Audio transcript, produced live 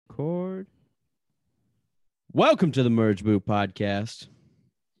Welcome to the Merge Boot Podcast.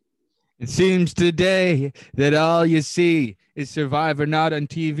 It seems today that all you see is Survivor not on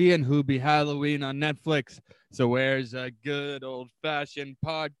TV and Hubie Halloween on Netflix. So where's a good old-fashioned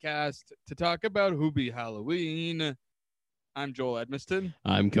podcast to talk about Hubie Halloween? I'm Joel Edmiston.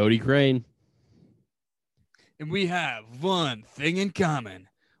 I'm Cody Crane. And we have one thing in common.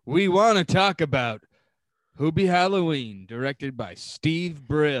 We want to talk about Hubie Halloween, directed by Steve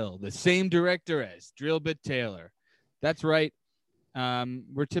Brill, the same director as Drillbit Taylor. That's right.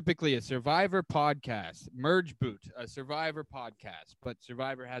 We're typically a Survivor podcast, Merge Boot, a Survivor podcast, but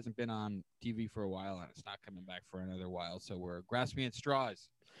Survivor hasn't been on TV for a while, and it's not coming back for another while, so we're grasping at straws.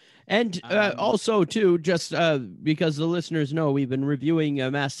 And also, too, just because the listeners know we've been reviewing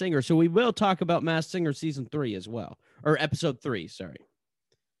Masked Singer, so we will talk about Masked Singer Season 3 as well, or Episode 3, sorry.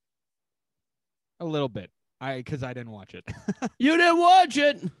 A little bit, because I didn't watch it. You didn't watch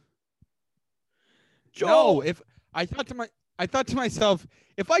it? Joel. No, if I thought to myself,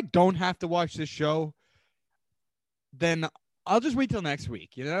 if I don't have to watch this show, then I'll just wait till next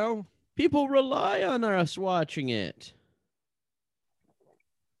week, you know? People rely on us watching it.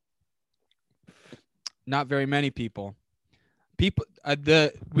 Not very many people.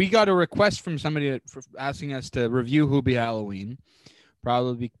 We got a request from somebody for asking us to review Hubie Halloween.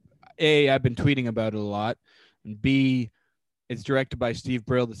 Probably, A, I've been tweeting about it a lot, and B, it's directed by Steve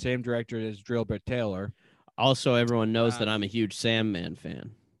Brill, the same director as Drillbit Taylor. Also, everyone knows that I'm a huge Sandman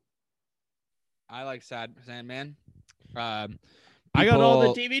fan. I like Sandman. I got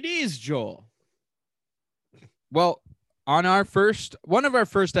all the DVDs, Joel. Well, on one of our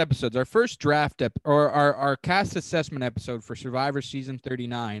first episodes, our first draft or our cast assessment episode for Survivor Season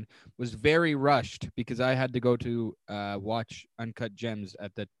 39 was very rushed because I had to go to watch Uncut Gems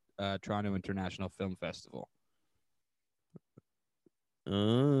at the Toronto International Film Festival.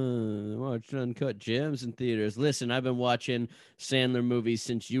 Watched Uncut Gems in theaters. Listen, I've been watching Sandler movies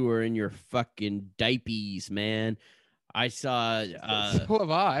since you were in your fucking diapies, man. I saw so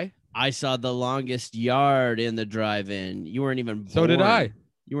have I. I saw The Longest Yard in the drive-in. You weren't even born. So did I.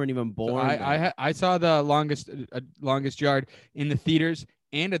 You weren't even born. So I saw The Longest Yard in the theaters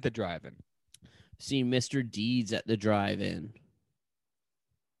and at the drive-in. Seen Mr. Deeds at the drive-in.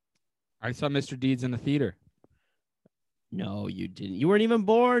 I saw Mr. Deeds in the theater. No, you didn't. You weren't even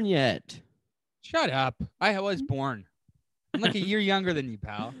born yet. Shut up. I was born. I'm like a year younger than you,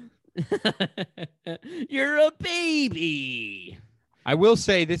 pal. You're a baby. I will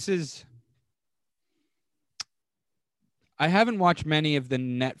say I haven't watched many of the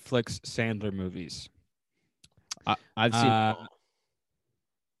Netflix Sandler movies. I've seen them all.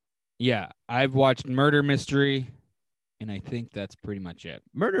 Yeah, I've watched Murder Mystery, and I think that's pretty much it.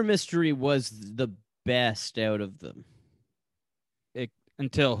 Murder Mystery was the best out of them.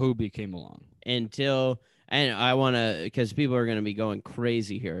 Until Hubie came along. And I want to, because people are going to be going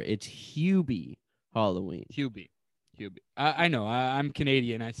crazy here. It's Hubie Halloween. Hubie. I know. I'm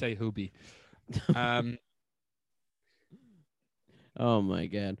Canadian. I say Hubie. Oh my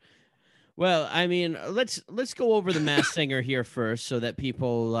God. Well, I mean, let's go over the Masked Singer here first, so that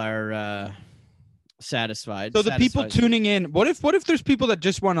people are satisfied. So the people tuning in, what if there's people that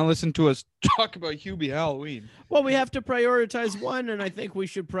just want to listen to us talk about Hubie Halloween? Well, we have to prioritize one, and I think we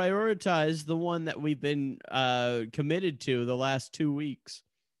should prioritize the one that we've been committed to the last 2 weeks.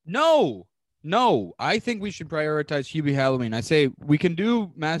 No, I think we should prioritize Hubie Halloween. I say we can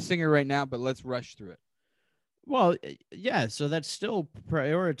do Masked Singer right now, but let's rush through it. Well, yeah, so that's still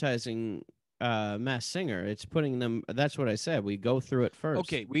prioritizing Masked Singer. It's putting them, that's what I said. We go through it first.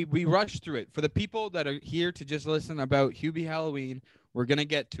 Okay, we rush through it. For the people that are here to just listen about Hubie Halloween, we're going to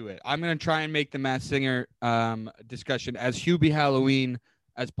get to it. I'm going to try and make the Masked Singer discussion as Hubie Halloween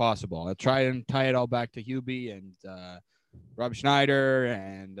as possible. I'll try and tie it all back to Hubie and Rob Schneider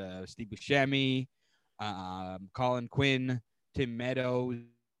and Steve Buscemi, Colin Quinn, Tim Meadows,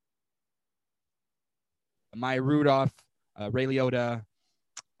 Maya Rudolph, Ray Liotta,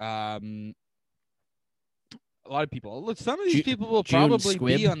 a lot of people. Look, some of these people will probably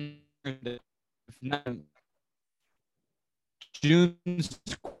be on. June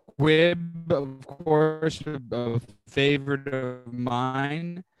Squibb, of course, a favorite of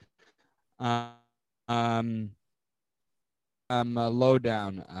mine. I'm a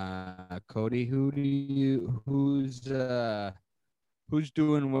lowdown. Cody, who's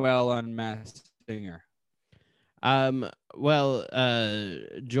doing well on Masked Singer? Well,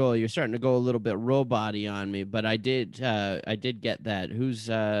 Joel, you're starting to go a little bit robot-y on me, but I did get that.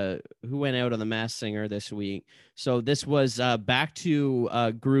 Who went out on the Masked Singer this week? So this was back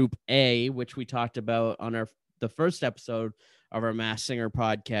to Group A, which we talked about on the first episode of our Masked Singer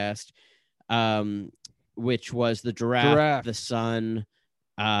podcast. which was the giraffe, the sun,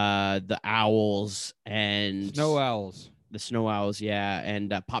 the owls, and Snow owls. the snow owls, yeah,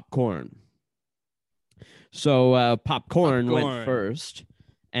 and popcorn. So popcorn went first,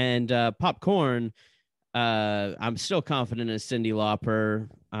 and popcorn. I'm still confident in Cyndi Lauper,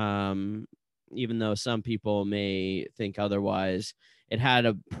 even though some people may think otherwise. It had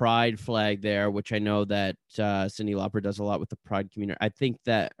a pride flag there, which I know that Cyndi Lauper does a lot with the pride community. I think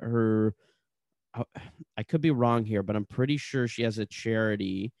that I could be wrong here, but I'm pretty sure she has a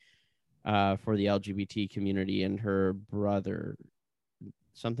charity for the LGBT community, and her brother,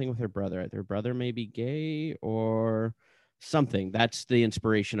 something with her brother. Her brother may be gay or something. That's the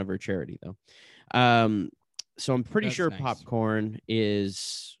inspiration of her charity, though. So I'm pretty sure nice. popcorn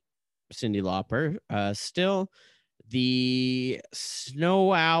is Cyndi Lauper. Still, the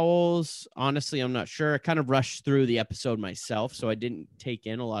snow owls, honestly, I'm not sure. I kind of rushed through the episode myself, so I didn't take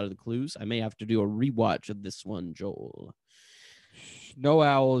in a lot of the clues. I may have to do a rewatch of this one, Joel. Snow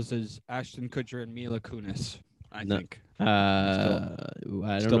owls is Ashton Kutcher and Mila Kunis, I think. I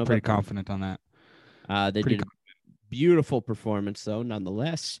don't still know. Pretty confident on that. They did a beautiful performance, though,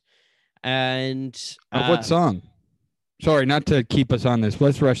 nonetheless. And what song? Sorry, not to keep us on this.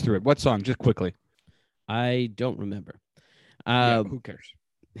 Let's rush through it. What song? Just quickly. I don't remember. Who cares?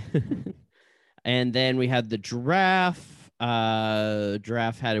 And then we had the giraffe.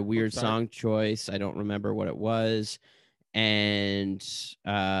 Giraffe had a weird song choice. I don't remember what it was. And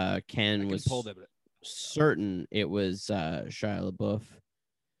Ken was certain it was Shia LaBeouf.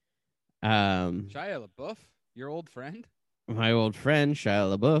 Shia LaBeouf? Your old friend? My old friend,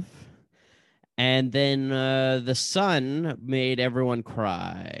 Shia LaBeouf. And then the sun made everyone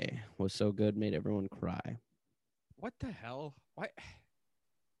cry. Was so good, made everyone cry. What the hell? Why?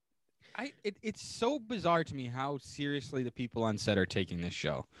 It's so bizarre to me how seriously the people on set are taking this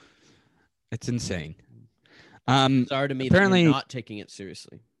show. It's insane. Bizarre to me apparently, that you're not taking it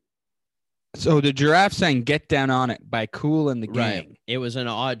seriously. So the giraffe sang "Get Down on It" by Kool and the Gang. Right. It was an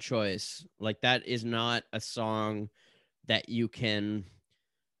odd choice. Like, that is not a song that you can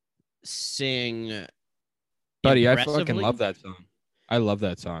sing. Buddy, I fucking love that song. I love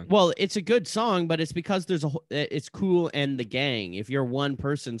that song. Well, it's a good song, but it's because it's Kool and the Gang. If you're one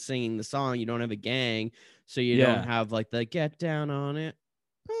person singing the song, you don't have a gang, so you don't have like the "Get Down on It."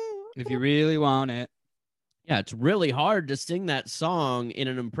 If you really want it. Yeah, it's really hard to sing that song in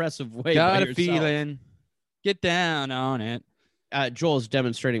an impressive way. Got a feeling. Get down on it. Joel's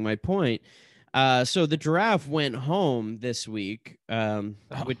demonstrating my point. So the giraffe went home this week,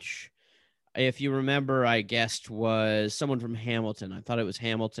 which, if you remember, I guessed was someone from Hamilton. I thought it was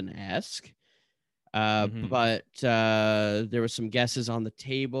Hamilton-esque. But there were some guesses on the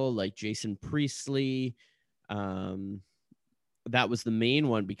table, like Jason Priestley. That was the main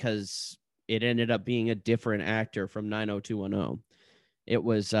one because it ended up being a different actor from 90210. It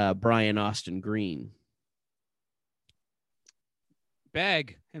was Brian Austin Green.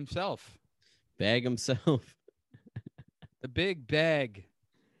 Bag himself. Bag himself. The big bag.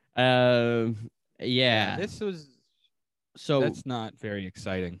 Yeah. This was... So that's not very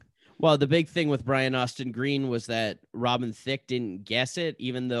exciting. Well, the big thing with Brian Austin Green was that Robin Thicke didn't guess it,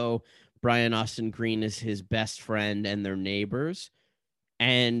 even though Brian Austin Green is his best friend and their neighbors.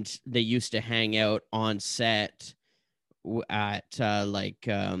 And they used to hang out on set at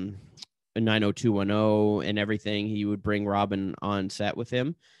 90210 and everything. He would bring Robin on set with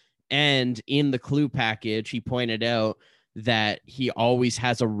him. And in the clue package, he pointed out that he always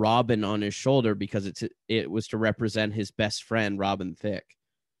has a Robin on his shoulder because it was to represent his best friend, Robin Thicke.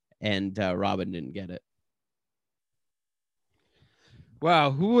 And Robin didn't get it.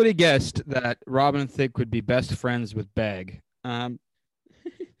 Wow, who would have guessed that Robin Thicke would be best friends with Bag?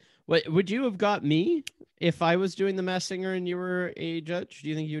 What would you have got me if I was doing the Masked Singer and you were a judge? Do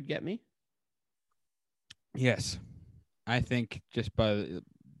you think you would get me? Yes, I think just by the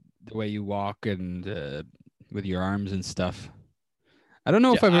way you walk and with your arms and stuff. I don't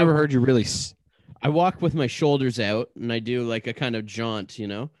know if I've ever heard you really. I walk with my shoulders out and I do like a kind of jaunt, you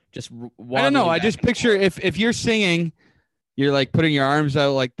know, just. I don't know. I just picture if you're singing, you're like putting your arms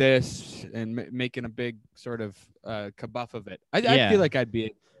out like this and making a big sort of kabuff of it. I feel like I'd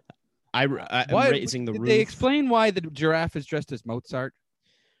be. I'm raising the roof. Did they explain why the giraffe is dressed as Mozart?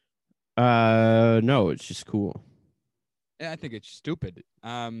 No, it's just cool. Yeah, I think it's stupid.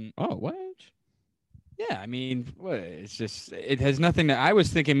 What? Yeah, I mean, it's just it has nothing to. I was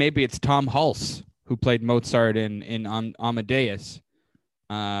thinking maybe it's Tom Hulse who played Mozart in Amadeus.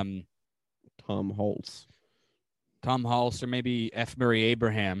 Tom Hulse, or maybe F. Murray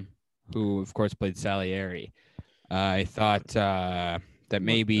Abraham, who of course played Salieri. I thought that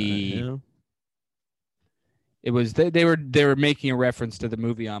maybe It was they were making a reference to the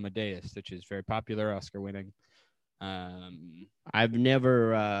movie Amadeus, which is very popular, Oscar winning. I've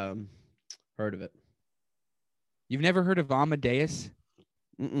never heard of it. You've never heard of Amadeus?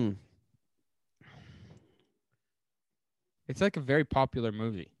 Mm-mm. It's like a very popular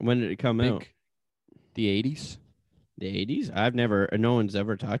movie. When did it come out? The 80s. The 80s? I've never. No one's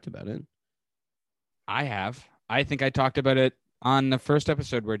ever talked about it. I have. I think I talked about it on the first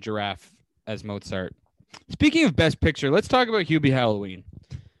episode where Giraffe as Mozart. Speaking of Best Picture, let's talk about Hubie Halloween.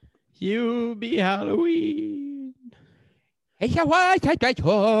 Hubie Halloween. It's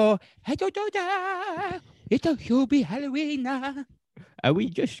a Hubie Halloween. Are we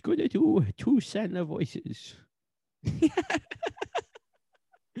just gonna do two Santa voices?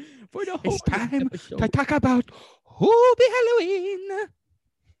 For the whole It's time episode. to talk about Hubie Halloween.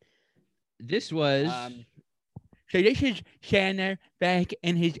 This was So this is Santa back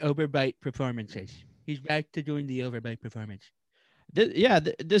in his overbite performances. He's back to doing the overbite performance.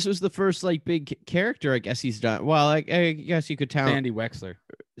 this was the first like big character I guess he's done. Well, I guess you could tell Sandy Wexler.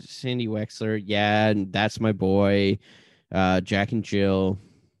 Sandy Wexler, yeah, and That's My Boy, Jack and Jill.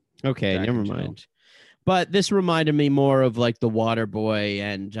 Okay, Jack never and Jill. mind. But this reminded me more of like the Water Boy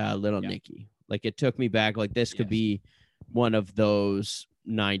and Little Nicky. Like it took me back. Like this could be one of those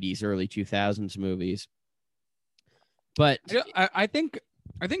 90s, early 2000s movies. But I think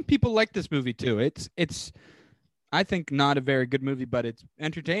people like this movie too. It's I think not a very good movie, but it's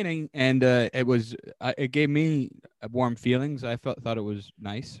entertaining, and it gave me warm feelings. I thought it was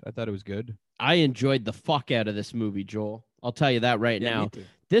nice. I thought it was good. I enjoyed the fuck out of this movie, Joel. I'll tell you that right now. Me too.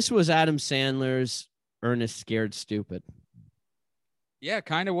 This was Adam Sandler's Ernest Scared Stupid. Yeah, it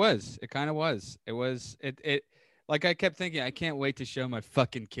kind of was. It kind of was. It was it. Like I kept thinking, I can't wait to show my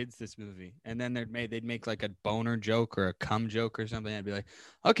fucking kids this movie, and then they'd make like a boner joke or a cum joke or something. I'd be like,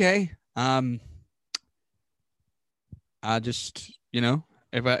 okay, I'll just,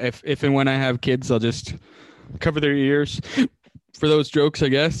 if and when I have kids, I'll just cover their ears for those jokes, I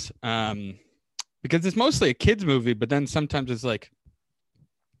guess. Because it's mostly a kids movie, but then sometimes it's like,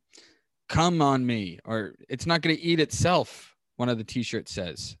 come on me, or it's not going to eat itself. One of the t-shirts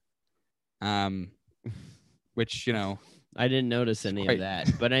says, which, I didn't notice any of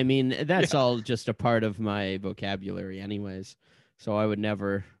that, but I mean, that's all just a part of my vocabulary anyways. So I would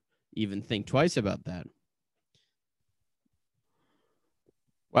never even think twice about that.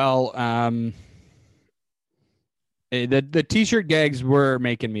 Well, the t-shirt gags were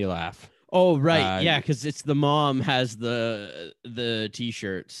making me laugh. Oh, right. Yeah, because it's the mom has the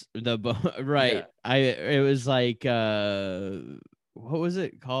t-shirts. Right. Yeah. It was like what was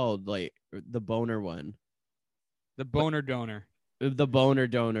it called? Like the boner one. The boner donor. The boner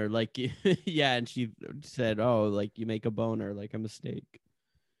donor. Like yeah, and she said, "Oh, like you make a boner like a mistake."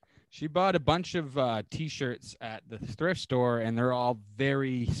 She bought a bunch of t-shirts at the thrift store, and they're all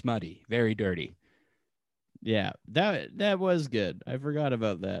very smutty, very dirty. Yeah, that was good. I forgot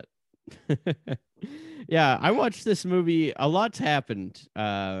about that. Yeah, I watched this movie. A lot's happened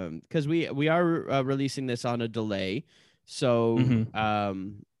because we are releasing this on a delay. So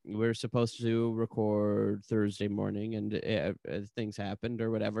we're supposed to record Thursday morning, and things happened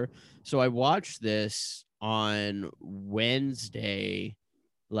or whatever. So I watched this on Wednesday,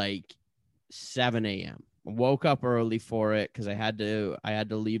 like 7 a.m. Woke up early for it because I had to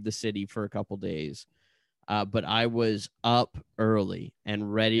leave the city for a couple days. But I was up early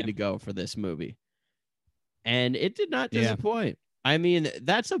and ready to go for this movie. And it did not disappoint. I mean,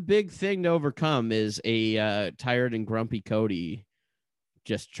 that's a big thing to overcome, is a tired and grumpy Cody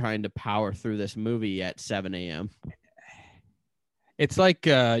just trying to power through this movie at 7 a.m. It's like,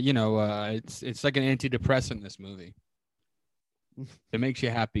 it's like an antidepressant, this movie. It makes you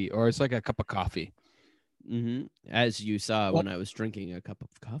happy, or it's like a cup of coffee. Mm-hmm. As you saw when I was drinking a cup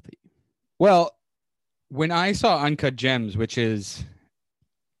of coffee. Well, when I saw Uncut Gems, which is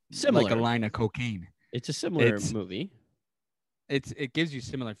similar, like a line of cocaine, it's a similar movie. It gives you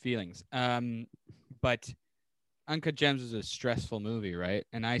similar feelings. But Uncut Gems is a stressful movie, right?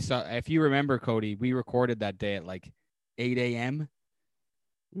 And I saw, if you remember, Cody, we recorded that day at like 8 a.m.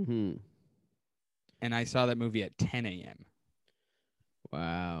 Mm-hmm. And I saw that movie at 10 a.m.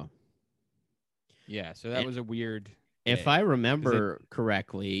 Wow. Yeah, so that was a weird day. If I remember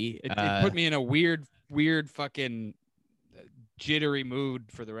correctly, it put me in a weird fucking jittery mood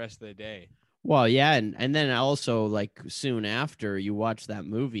for the rest of the day. Well, yeah, and then also, like, soon after you watched that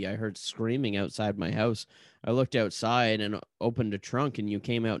movie, I heard screaming outside my house. I looked outside and opened a trunk, and you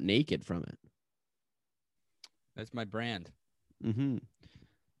came out naked from it. That's my brand. Mm-hmm.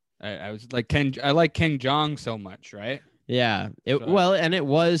 I was like Ken. I like King Jong so much, right? Yeah. So Well, and it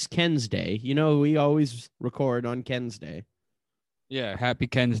was Ken's Day. You know, we always record on Ken's Day. yeah, Happy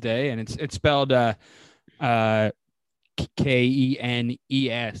Ken's Day, and it's spelled KENESDAY,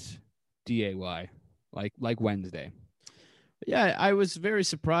 like Wednesday. Yeah, I was very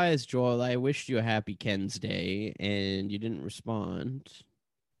surprised, Joel. I wished you a happy Ken's Day, and you didn't respond.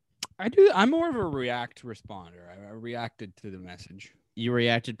 I do. I'm more of a react responder. I reacted to the message. You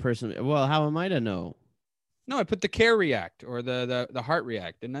reacted personally. Well, how am I to know? No, I put the care react or the heart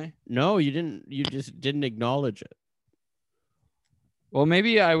react, didn't I? No, you didn't. You just didn't acknowledge it. Well,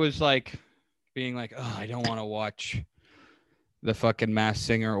 maybe I was like being like, oh, I don't want to watch the fucking Masked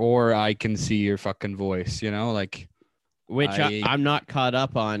Singer, or I can see your fucking voice, like Which I I'm not caught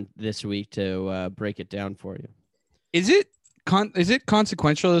up on this week to break it down for you. is it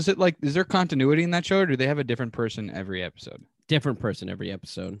consequential? Is there continuity in that show, or do they have a different person every episode? Different person every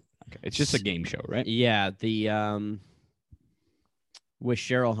episode. Okay. It's just a game show, right? Yeah, the with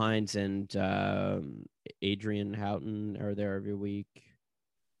Cheryl Hines and Adrian Houghton are there every week,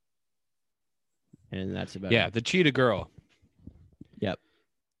 and that's about Yeah, it. the cheetah girl. Yep.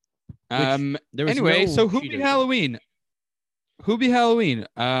 There was anyway, so Hubie Halloween. Hubie Halloween.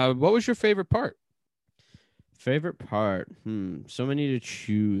 What was your favorite part? Favorite part? So many to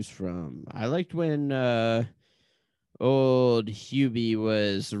choose from. I liked when old Hubie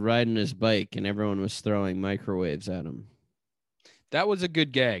was riding his bike and everyone was throwing microwaves at him. That was a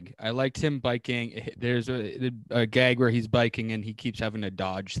good gag. I liked him biking. There's a gag where he's biking and he keeps having to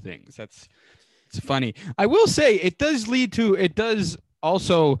dodge things. It's funny. I will say it does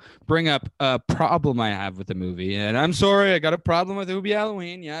also bring up a problem I have with the movie. And I'm sorry, I got a problem with Hubie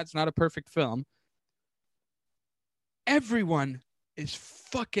Halloween. Yeah, it's not a perfect film. Everyone is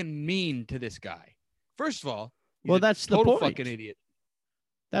fucking mean to this guy. First of all, well, that's the total point. Fucking idiot.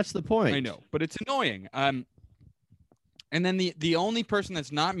 That's the point. I know, but it's annoying. And then the only person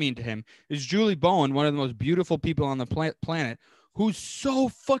that's not mean to him is Julie Bowen, one of the most beautiful people on the planet, who's so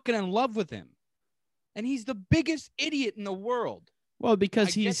fucking in love with him. And he's the biggest idiot in the world. Well,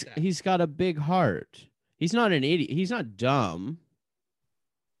 because he's got a big heart. He's not an idiot. He's not dumb.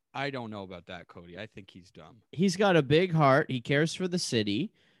 I don't know about that, Cody. I think he's dumb. He's got a big heart. He cares for the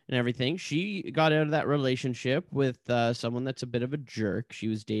city and everything. She got out of that relationship with someone that's a bit of a jerk. She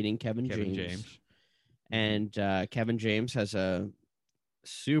was dating Kevin James. And Kevin James has a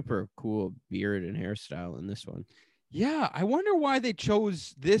super cool beard and hairstyle in this one. Yeah, I wonder why they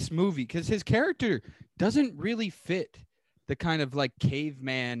chose this movie, because his character doesn't really fit the kind of like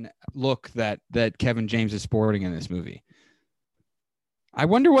caveman look that Kevin James is sporting in this movie. I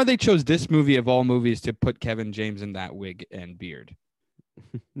wonder why they chose this movie of all movies to put Kevin James in that wig and beard.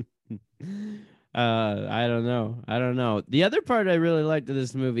 I don't know. The other part I really liked of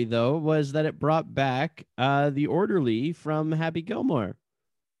this movie, though, was that it brought back the orderly from Happy Gilmore.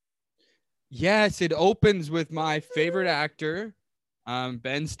 Yes, it opens with my favorite actor,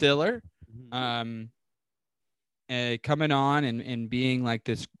 Ben Stiller, coming on and being like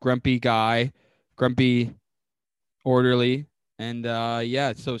this grumpy orderly. And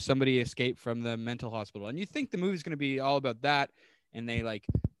so somebody escaped from the mental hospital. And you think the movie's going to be all about that. And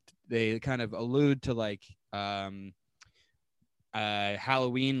they kind of allude to like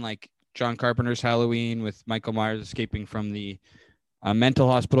Halloween, like John Carpenter's Halloween with Michael Myers escaping from the mental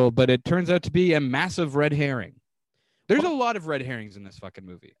hospital, but it turns out to be a massive red herring. There's a lot of red herrings in this fucking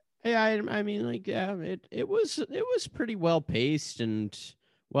movie. Yeah, I mean, like, it was pretty well paced and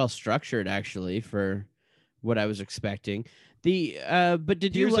well structured, actually, for what I was expecting. But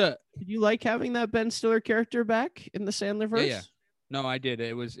did you like having that Ben Stiller character back in the Sandlerverse? Yeah. No, I did.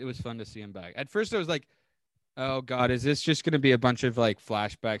 It was fun to see him back. At first, I was like, "Oh God, is this just going to be a bunch of like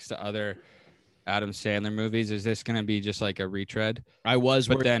flashbacks to other Adam Sandler movies? Is this going to be just like a retread?" I was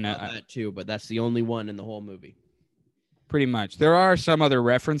worried about that too, but that's the only one in the whole movie. Pretty much. There are some other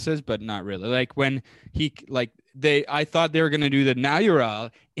references, but not really. Like when I thought they were going to do the "Now You're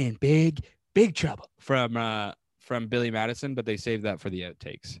All in Big Trouble" from Billy Madison, but they saved that for the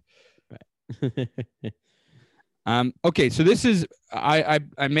outtakes. Right. Okay, so this is I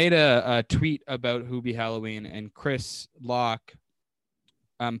made a tweet about Hubie Halloween, and Chris Locke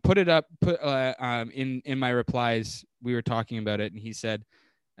put it up in my replies. We were talking about it, and he said,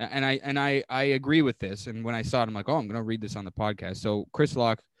 and I agree with this. And when I saw it, I'm like, oh, I'm gonna read this on the podcast. So Chris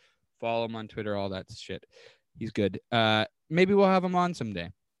Locke, follow him on Twitter, all that shit. He's good. Maybe we'll have him on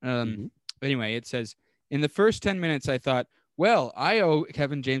someday. Anyway, it says, in the first 10 minutes, I thought, well, I owe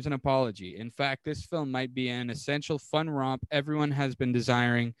Kevin James an apology. In fact, this film might be an essential fun romp everyone has been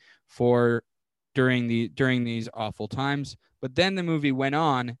desiring for during these awful times. But then the movie went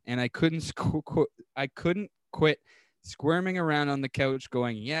on, and I couldn't quit squirming around on the couch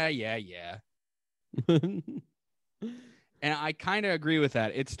going, yeah, yeah, yeah. And I kind of agree with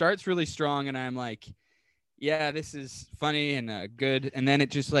that. It starts really strong, and I'm like, yeah, this is funny and good. And then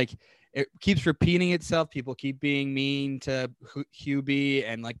it just like it keeps repeating itself. People keep being mean to Hubie,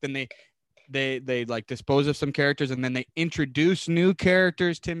 and like then they like dispose of some characters, and then they introduce new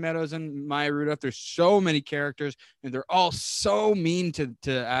characters, Tim Meadows and Maya Rudolph. There's so many characters, and they're all so mean to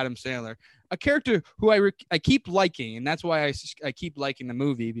Adam Sandler, a character who I keep liking, and that's why I keep liking the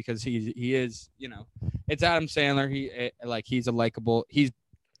movie, because he is, you know, it's Adam Sandler. He's a likable, he's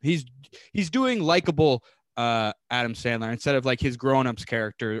doing likable Adam Sandler instead of like his grown-ups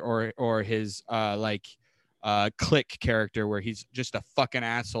character or his click character where he's just a fucking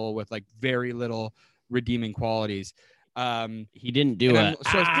asshole with like very little redeeming qualities. He didn't do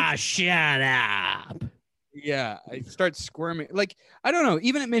shut up. Yeah, I start squirming. Like, I don't know.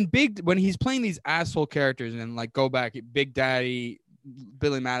 Even in Big, when he's playing these asshole characters, and like go back, Big Daddy,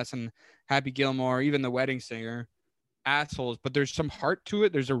 Billy Madison, Happy Gilmore, even The Wedding Singer, assholes. But there's some heart to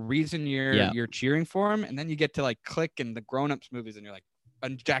it. There's a reason you're cheering for him, and then you get to like Click and the Grown Ups movies, and you're like,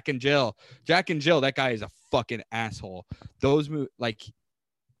 and Jack and Jill, that guy is a fucking asshole. Those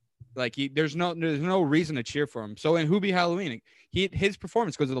there's no reason to cheer for him. So in Hubie Halloween, his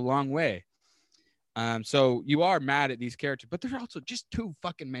performance goes a long way. So you are mad at these characters, but there are also just too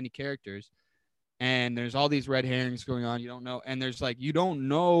fucking many characters, and there's all these red herrings going on. You don't know, and there's like you don't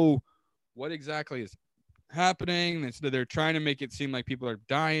know what exactly is happening. They're trying to make it seem like people are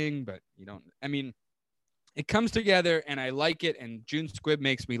dying, but you don't. I mean, it comes together, and I like it. And June Squibb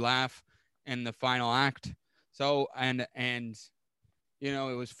makes me laugh in the final act. So and you know,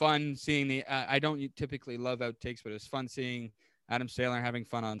 it was fun seeing the. I don't typically love outtakes, but it was fun seeing Adam Sandler having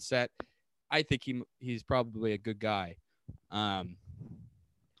fun on set. I think he's probably a good guy.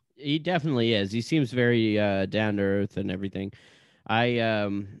 He definitely is. He seems very down to earth and everything.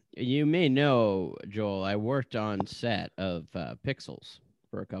 You may know, Joel, I worked on set of Pixels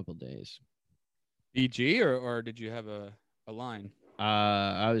for a couple days. EG or did you have a line?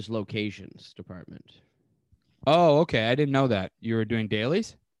 I was locations department. Oh, okay. I didn't know that. You were doing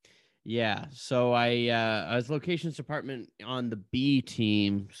dailies? Yeah. So I was locations department on the B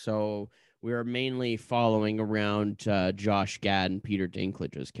team. So we were mainly following around Josh Gad and Peter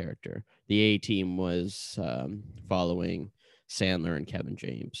Dinklage's character. The A team was following Sandler and Kevin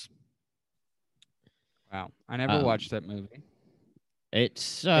James. Wow. I never watched that movie.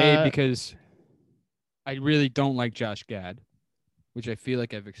 It's because I really don't like Josh Gad, which I feel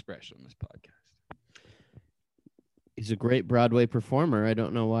like I've expressed on this podcast. He's a great Broadway performer. I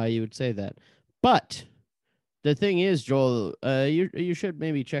don't know why you would say that. But the thing is, Joel, you should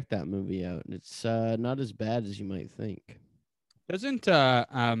maybe check that movie out. It's not as bad as you might think. Doesn't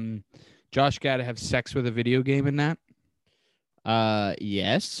Josh Gad have sex with a video game in that?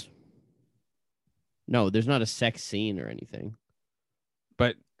 Yes. No, there's not a sex scene or anything.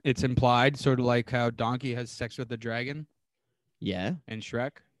 But it's implied, sort of like how Donkey has sex with the dragon. Yeah. And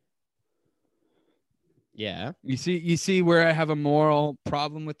Shrek. Yeah. You see where I have a moral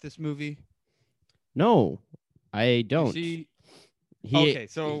problem with this movie? No, I don't. Okay,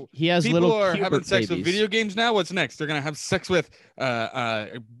 so he has people little are having sex babies. with video games now. What's next? They're gonna have sex with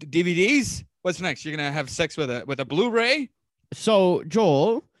DVDs. What's next? You're gonna have sex with a Blu-ray. So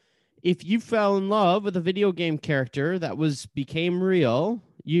Joel, if you fell in love with a video game character that became real,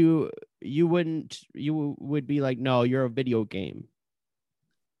 you would be like, no, you're a video game.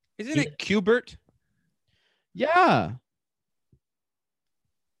 Isn't it Q*bert? Yeah.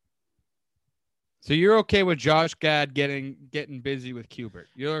 So you're okay with Josh Gad getting busy with Q*bert?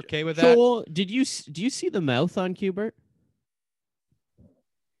 You're okay with that? Joel, do you see the mouth on Q*bert?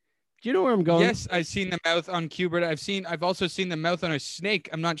 Do you know where I'm going? Yes, I've seen the mouth on Q*bert. I've also seen the mouth on a snake.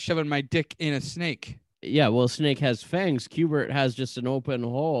 I'm not shoving my dick in a snake. Yeah, well, snake has fangs. Q*bert has just an open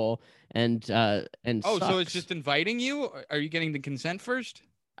hole and Oh, sucks. So it's just inviting you? Are you getting the consent first?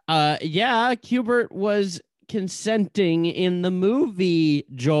 Yeah, Q*bert was consenting in the movie,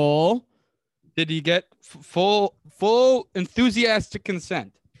 Joel. Did he get full enthusiastic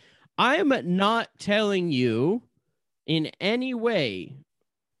consent? I'm not telling you in any way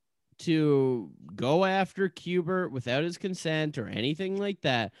to go after Q*bert without his consent or anything like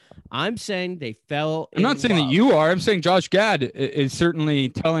that. I'm saying they fell in I'm not saying love. that you are. I'm saying Josh Gad is certainly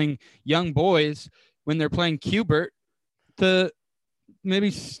telling young boys when they're playing Q*bert to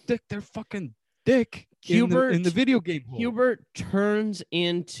maybe stick their fucking dick in the video game hole. Q*bert turns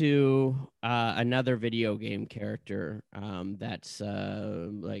into another video game character that's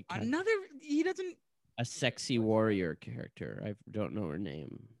like he doesn't a sexy warrior character. I don't know her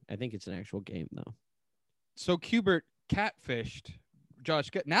name. I think it's an actual game though. So Kubert catfished Josh.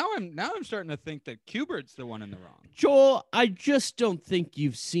 Now I'm starting to think that Kubert's the one in the wrong. Joel, I just don't think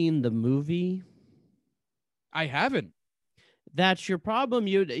you've seen the movie. I haven't. That's your problem.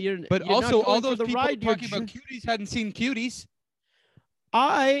 You're But not also, going all for those the people ride. talking about cuties hadn't seen cuties.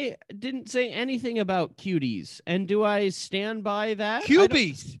 I didn't say anything about cuties, and do I stand by that?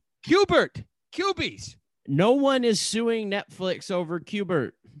 Cubies, Kubert, Cubies. No one is suing Netflix over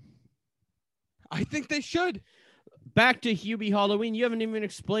Kubert. I think they should. Back to Hubie Halloween. You haven't even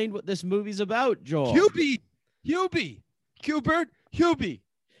explained what this movie's about, Joel. Hubie, Kubert, Hubie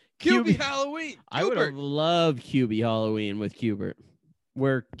Halloween. I would have loved Hubie Halloween with Kubert,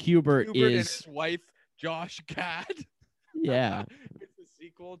 where Kubert is and his wife Josh Gad. Yeah. It's a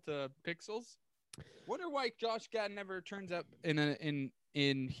sequel to Pixels. Wonder why Josh Gad never turns up in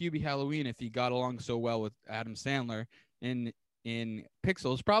Hubie Halloween if he got along so well with Adam Sandler in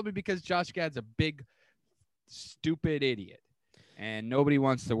Pixels. Probably because Josh Gad's a big, stupid idiot, and nobody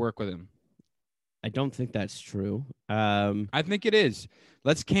wants to work with him. I don't think that's true. I think it is.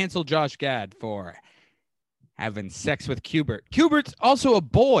 Let's cancel Josh Gad for having sex with Kubert. Kubert's also a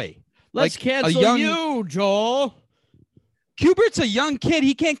boy. Let's cancel you, Joel. Kubert's a young kid.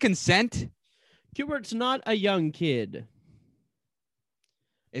 He can't consent. Kubert's not a young kid.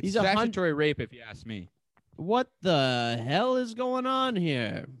 It's statutory rape, if you ask me. What the hell is going on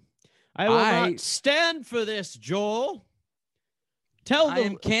here? I will not stand for this, Joel. I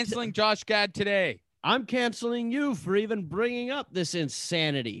am canceling Josh Gad today. I'm canceling you for even bringing up this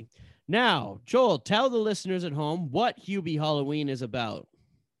insanity. Now, Joel, tell the listeners at home what Hubie Halloween is about.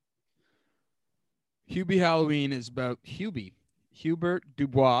 Hubie Halloween is about Hubert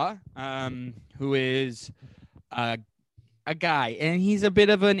Dubois, who is a guy, and he's a bit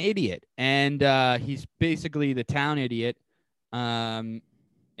of an idiot, and he's basically the town idiot in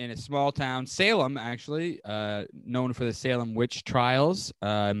a small town, Salem, actually, known for the Salem witch trials.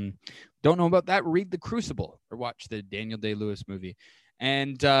 Don't know about that? Read The Crucible or watch the Daniel Day-Lewis movie,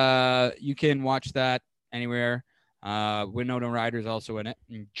 and you can watch that anywhere. Winona Ryder's also in it.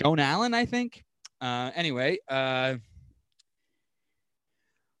 And Joan Allen, I think. Anyway,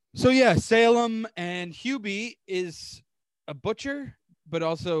 so yeah, Salem, and Hubie is a butcher, but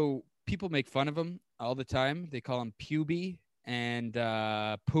also people make fun of him all the time. They call him Puby and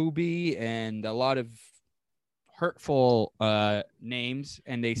Pooby and a lot of hurtful names,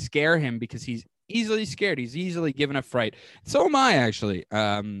 and they scare him because he's easily scared. He's easily given a fright. So am I, actually.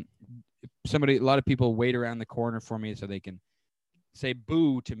 A lot of people wait around the corner for me so they can say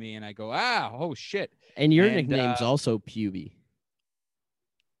boo to me, and I go, oh shit. And your nickname's also Puby.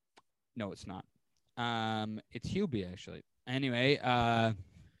 No, it's not. It's Hubie, actually. Anyway,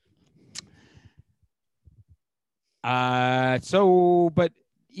 but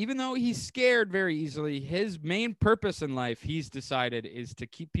even though he's scared very easily, his main purpose in life, he's decided, is to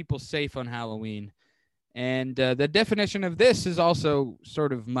keep people safe on Halloween. And the definition of this is also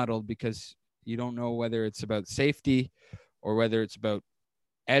sort of muddled because you don't know whether it's about safety or whether it's about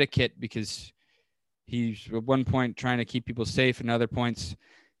etiquette, because he's at one point trying to keep people safe and other points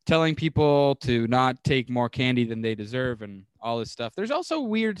telling people to not take more candy than they deserve and all this stuff. There's also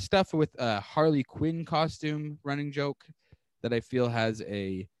weird stuff with a Harley Quinn costume running joke that I feel has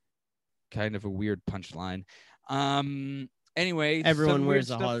a kind of a weird punchline. Anyway, everyone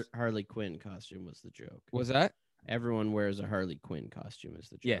wears a Harley Quinn costume was the joke. Was that? Everyone wears a Harley Quinn costume is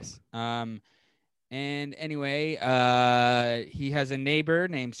the joke. Yes. And anyway, he has a neighbor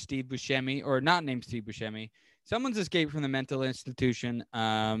named Steve Buscemi, or not named Steve Buscemi. Someone's escaped from the mental institution,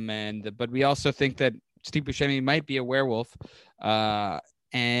 but we also think that Steve Buscemi might be a werewolf,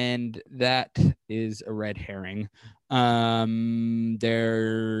 and that is a red herring.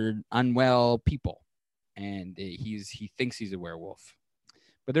 They're unwell people, and he thinks he's a werewolf.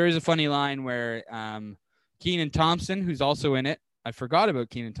 But there is a funny line where Kenan Thompson, who's also in it, I forgot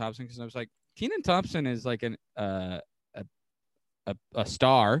about Kenan Thompson because I was like, Kenan Thompson is like a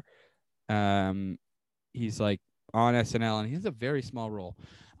star. He's like on SNL, and he has a very small role.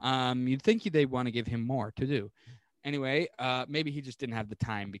 You'd think they want to give him more to do. Anyway, maybe he just didn't have the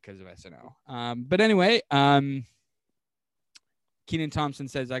time because of SNL. But anyway, Kenan Thompson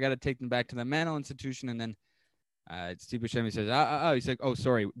says, I got to take them back to the mental institution. And then Steve Buscemi says, he's like, oh,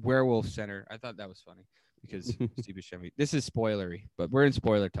 sorry, Werewolf Center. I thought that was funny because Steve Buscemi, this is spoilery, but we're in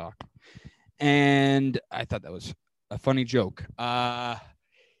spoiler talk. And I thought that was a funny joke.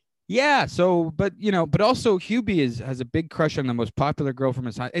 Yeah. So, but also Hubie has a big crush on the most popular girl from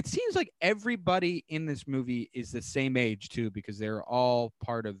his high. It seems like everybody in this movie is the same age too, because they're all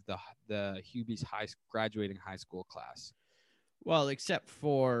part of the Hubie's graduating high school class. Well, except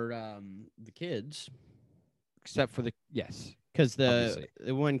for the kids. except for yes, because obviously.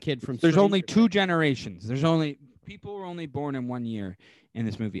 the one kid from There's only Stranger 2 Things. generations. People were only born in 1 year in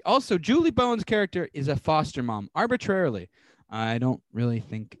this movie. Also, Julie Bowen's character is a foster mom arbitrarily. I don't really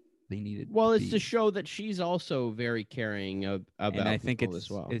think they needed Well, to it's be. to show that she's also very caring And about I think people as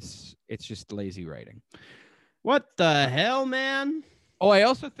well. it's just lazy writing. What the hell, man? Oh, I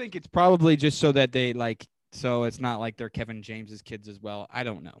also think it's probably just so that they so it's not like they're Kevin James's kids as well. I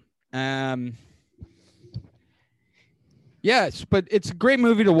don't know. Yes, but it's a great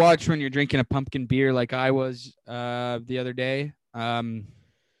movie to watch when you're drinking a pumpkin beer like I was the other day. At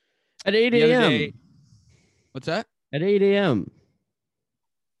 8 The other a.m. day, what's that? At 8 a.m.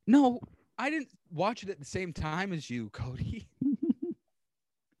 No, I didn't watch it at the same time as you, Cody.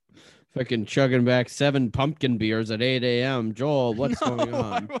 Fucking chugging back 7 pumpkin beers at 8 a.m. Joel, what's going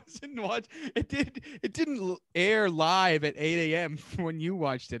on? I wasn't watching. It didn't air live at 8 a.m. when you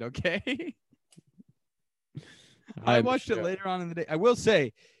watched it. Okay. I watched it later on in the day. I will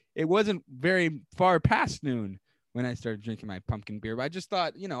say, it wasn't very far past noon when I started drinking my pumpkin beer. But I just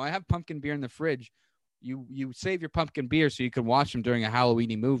thought, I have pumpkin beer in the fridge. You save your pumpkin beer so you can watch them during a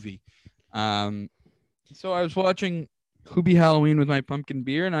Halloweeny movie. So I was watching Hubie Halloween with my pumpkin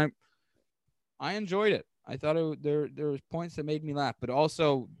beer, and I enjoyed it. I thought there was points that made me laugh, but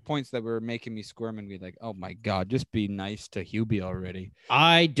also points that were making me squirm and be like, "Oh my god, just be nice to Hubie already."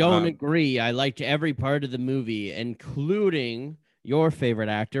 I don't agree. I liked every part of the movie, including your favorite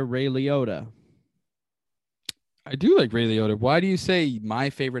actor, Ray Liotta. I do like Ray Liotta. Why do you say my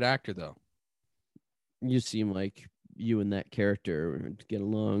favorite actor though? You seem like you and that character get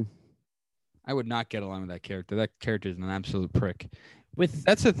along. I would not get along with that character. That character is an absolute prick.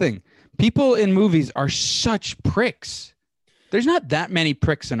 That's the thing. People in movies are such pricks. There's not that many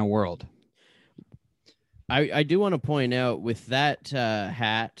pricks in a world. I do want to point out with that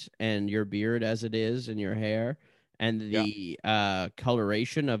hat and your beard as it is and your hair and the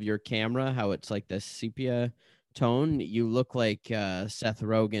coloration of your camera, how it's like the sepia tone, you look like Seth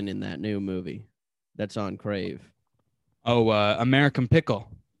Rogen in that new movie that's on Crave. Oh, American Pickle.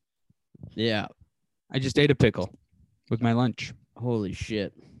 Yeah. I just ate a pickle with my lunch. Holy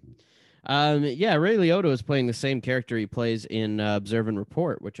shit. Yeah, Ray Liotta is playing the same character he plays in Observe and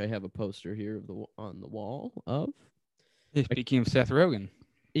Report, which I have a poster here on the wall of. Speaking of Seth Rogen.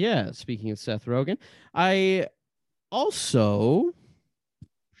 Yeah, speaking of Seth Rogen, I also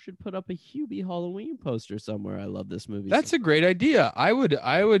should put up a Hubie Halloween poster somewhere. I love this movie. That's a great idea. I would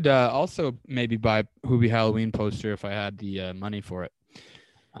also maybe buy Hubie Halloween poster if I had the money for it.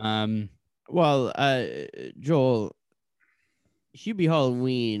 Well, Joel, Hubie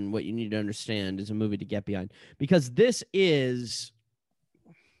Halloween, what you need to understand is a movie to get behind because this is,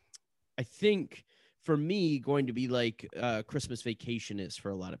 I think, for me, going to be like Christmas Vacation is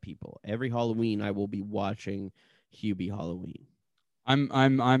for a lot of people. Every Halloween, I will be watching Hubie Halloween. I'm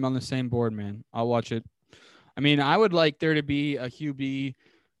on the same board, man. I'll watch it. I mean, I would like there to be a Hubie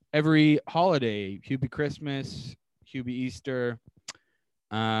every holiday. Hubie Christmas, Hubie Easter,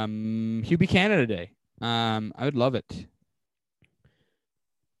 Hubie Canada Day. I would love it.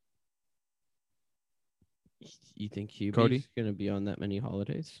 You think Hubie's going to be on that many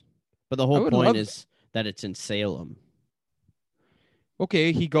holidays? But the whole point is that it's in Salem.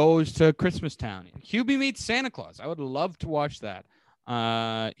 Okay, he goes to Christmas Town. Hubie meets Santa Claus. I would love to watch that.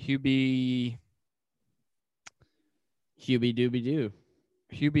 Hubie Doobie Doo.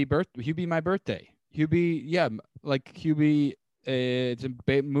 Hubie my birthday. Hubie, yeah, like Hubie. It's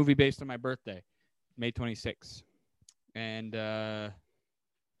a movie based on my birthday, May 26th, and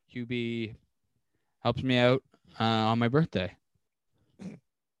Hubie helps me out on my birthday.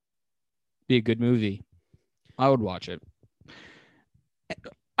 Be a good movie. I would watch it.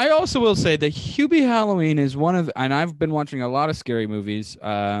 I also will say that Hubie Halloween is one of, and I've been watching a lot of scary movies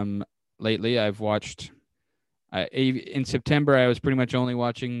lately. I've watched, in September, I was pretty much only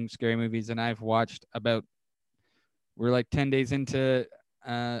watching scary movies, and I've watched we're like 10 days into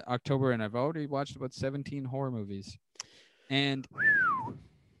October, and I've already watched about 17 horror movies. And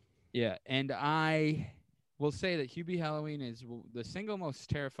yeah, and I will say that Hubie Halloween is the single most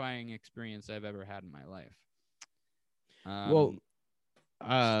terrifying experience I've ever had in my life.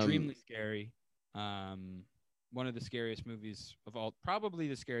 Extremely scary. One of the scariest movies probably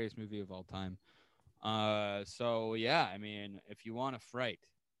the scariest movie of all time. So yeah, I mean, if you want a fright,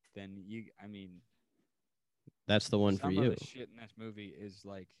 then that's the one for you. Some of the shit in this movie is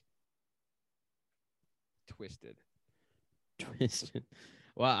like twisted.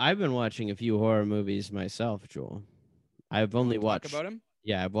 Well, I've been watching a few horror movies myself, Joel. I've only watched. Talk about him?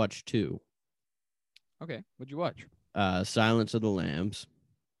 Yeah, I've watched 2. Okay, what'd you watch? Silence of the Lambs.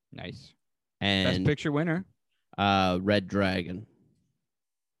 Nice. And Best Picture winner. Red Dragon.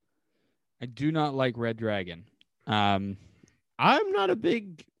 I do not like Red Dragon. Um, I'm not a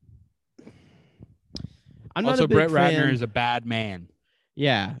big. I'm not a Also, big Brett Ratner fan. is a bad man.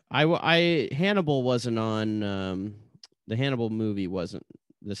 Yeah, Hannibal wasn't on. The Hannibal movie wasn't,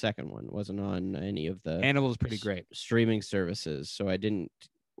 the second one wasn't on any of the Hannibal is pretty great. streaming services, so I didn't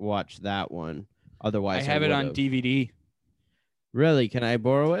watch that one. I Otherwise, I have it would on have. DVD. Really? Can I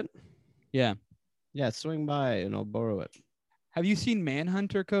borrow it? Yeah. Yeah, swing by and I'll borrow it. Have you seen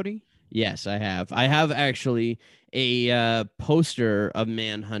Manhunter, Cody? Yes, I have. I have actually a poster of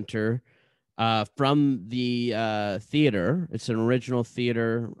Manhunter from the theater. It's an original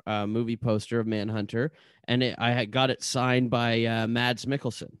theater movie poster of Manhunter, and I had got it signed by Mads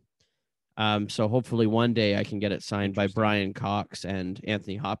Mikkelsen. So hopefully one day I can get it signed by Interesting. Brian Cox and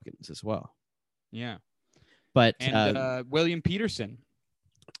Anthony Hopkins as well. Yeah. But And William Peterson.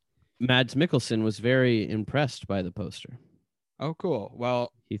 Mads Mikkelsen was very impressed by the poster. Oh, cool.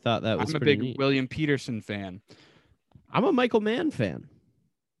 Well, He thought that was I'm a pretty big neat. William Peterson fan. I'm a Michael Mann fan.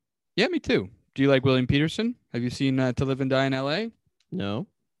 Yeah, me too. Do you like William Peterson? Have you seen To Live and Die in L.A.? No?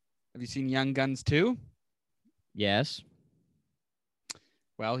 Have you seen Young Guns 2? Yes.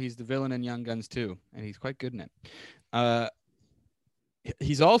 Well, he's the villain in Young Guns 2, and he's quite good in it.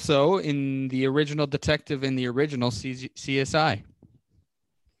 He's also in the original detective in the original CSI.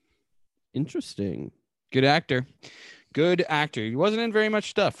 Interesting. Good actor. Good actor. He wasn't in very much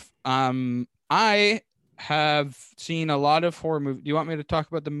stuff. I have seen a lot of horror movies. Do you want me to talk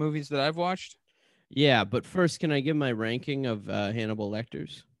about the movies that I've watched? Yeah, but first, can I give my ranking of Hannibal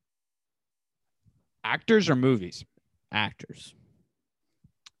Lecter's? Actors or movies? Actors.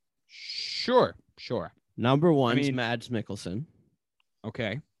 Sure. Number one's Mads Mikkelsen.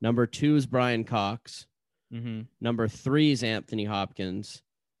 Okay. Number two is Brian Cox. Mm-hmm. Number three is Anthony Hopkins.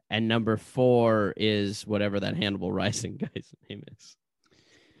 And number four is whatever that Hannibal Rising guy's name is.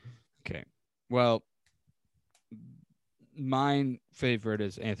 Okay. Well, my favorite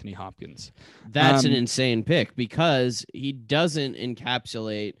is Anthony Hopkins. That's an insane pick because he doesn't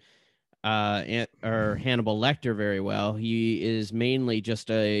encapsulate Hannibal Lecter very well. He is mainly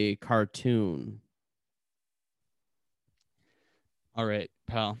just a cartoon. All right,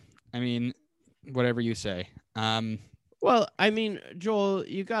 pal. I mean, whatever you say. Well, I mean, Joel,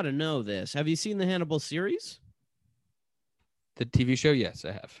 you got to know this. Have you seen the Hannibal series? The TV show? Yes,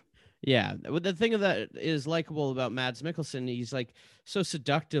 I have. Yeah. The thing of that is likable about Mads Mikkelsen. He's like so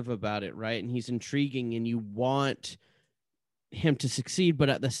seductive about it, right? And he's intriguing, and you want him to succeed, but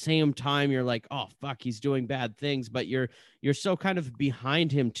at the same time, you're like, oh fuck, he's doing bad things. But you're so kind of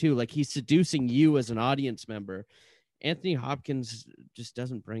behind him too. Like he's seducing you as an audience member. Anthony Hopkins just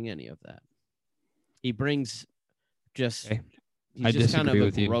doesn't bring any of that. He brings just he's just kind of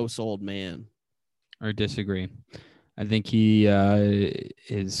a gross old man. Or disagree. I think he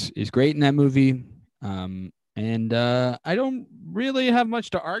is great in that movie. And I don't really have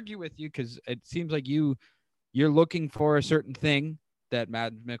much to argue with you because it seems like you're looking for a certain thing that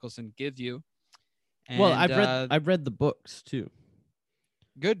Mads Mikkelsen gives you. And, well, I've read the books too.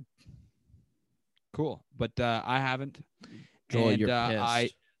 Good. Cool. But I haven't. Joel, and, you're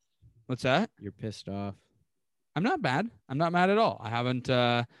pissed. What's that? You're pissed off. I'm not bad. I'm not mad at all. I haven't.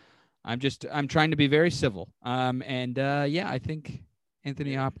 I'm trying to be very civil. Yeah, I think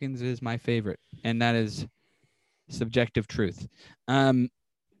Anthony Hopkins is my favorite, and that is subjective truth.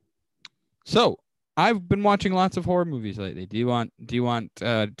 So I've been watching lots of horror movies lately. Do you want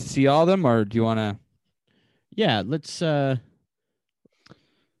to see all of them, or do you want to? Yeah, let's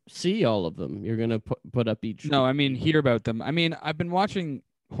see all of them. You're gonna put up each. No, I mean hear about them. I mean I've been watching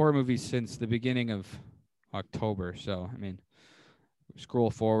horror movies since the beginning of October. So I mean,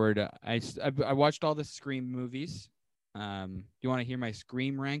 scroll forward. I watched all the Scream movies. You want to hear my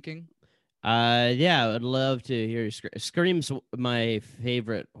Scream ranking? Yeah, I'd love to hear your Scream's my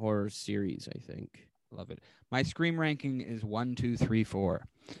favorite horror series, I think. Love it. My Scream ranking is 1, 2, 3, 4.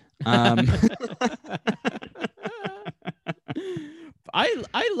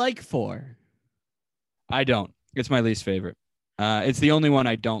 I like 4. I don't. It's my least favorite. It's the only one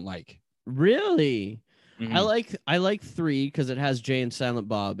I don't like. Really? Mm-hmm. I like 3 because it has Jay and Silent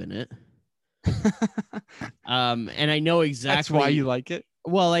Bob in it. And I know exactly that's why you like it.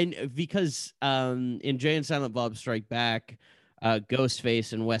 Well, because in Jay and Silent Bob Strike Back,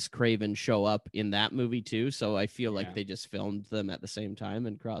 Ghostface and Wes Craven show up in that movie too. So I feel like they just filmed them at the same time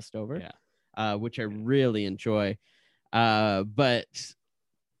and crossed over. Yeah. Which I really enjoy. But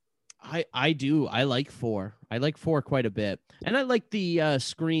I like 4. I like 4 quite a bit, and I like the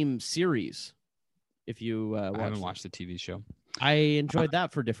Scream series. If you I haven't watched the TV show. I enjoyed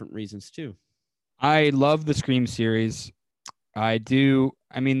that for different reasons too. I love the Scream series. I do.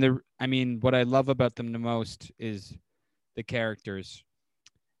 What I love about them the most is the characters,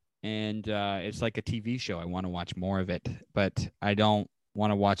 and it's like a TV show. I want to watch more of it, but I don't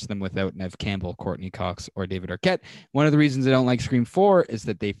want to watch them without Nev Campbell, Courtney Cox, or David Arquette. One of the reasons I don't like Scream 4 is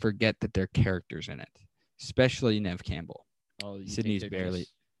that they forget that they're characters in it, especially Nev Campbell. Oh, you think Sydney's they're barely.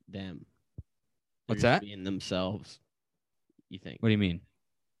 just them? They're What's just that? being themselves. You think? What do you mean?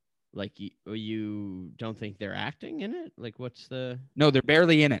 Like you don't think they're acting in it? Like what's the? No, they're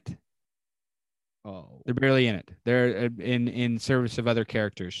barely in it. Oh, They're barely in it. They're in service of other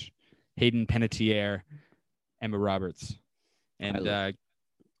characters. Hayden Panettiere, Emma Roberts, and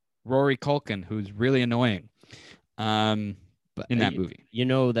Rory Culkin, who's really annoying but in that movie. You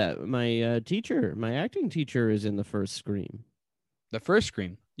know that my teacher, my acting teacher, is in the first Scream. The first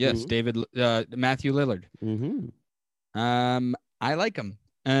Scream, yes, Matthew Lillard. Mm-hmm. I like him,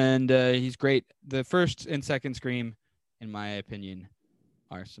 and he's great. The first and second Scream, in my opinion,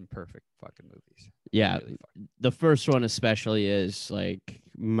 are some perfect fucking movies. Yeah, really the first one especially is like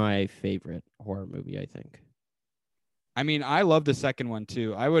my favorite horror movie, I think. I mean, I love the second one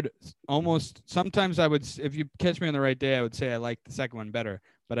too. I would sometimes I would, if you catch me on the right day, I would say I like the second one better.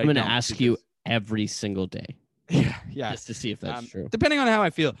 But I'm going to ask you every single day. Yeah. Just to see if that's true. Depending on how I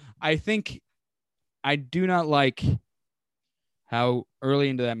feel. I think I do not like how early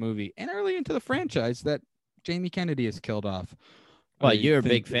into that movie and early into the franchise that Jamie Kennedy is killed off. Well, you're a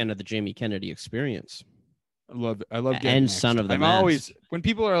big fan of the Jamie Kennedy Experience. I love getting and Son of the I'm Mask. Always, when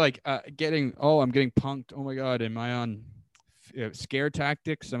people are like I'm getting punked. Oh my God. Am I on Scare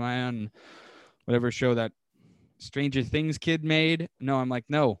Tactics? Am I on whatever show that Stranger Things kid made? No, I'm like,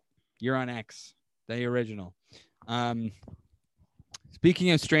 no, you're on X, the original. Speaking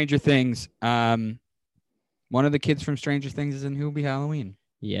of Stranger Things, one of the kids from Stranger Things is in Hubie Halloween.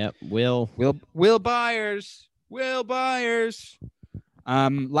 Yep, Will Byers.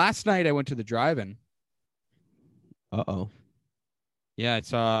 Last night I went to the drive-in. Uh-oh. Yeah, I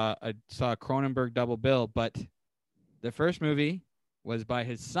saw a Cronenberg double bill, but the first movie was by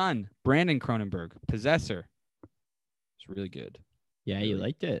his son, Brandon Cronenberg, Possessor. It's really good. Yeah, really, you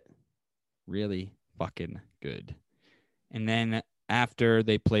liked it. Really fucking good. And then after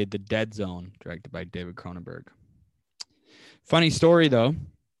they played The Dead Zone, directed by David Cronenberg. Funny story though.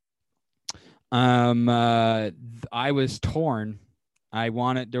 I was torn.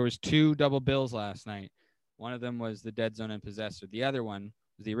 There was two double bills last night. One of them was The Dead Zone and Possessor. The other one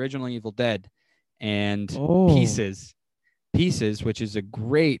was the original Evil Dead and Pieces, which is a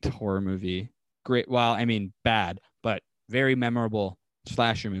great horror movie. Great. Well, I mean, bad, but very memorable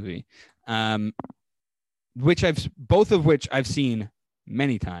slasher movie. Both of which I've seen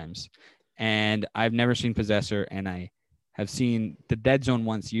many times, and I've never seen Possessor, and I have seen The Dead Zone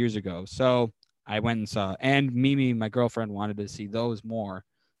once years ago. So I went and saw, and Mimi, my girlfriend, wanted to see those more,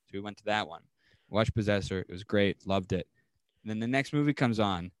 so we went to that one. Watched Possessor. It was great. Loved it. And then the next movie comes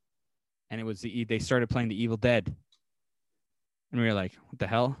on, and it was they started playing The Evil Dead, and we were like, "What the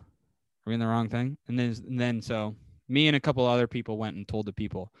hell? Are we in the wrong thing?" And then so me and a couple other people went and told the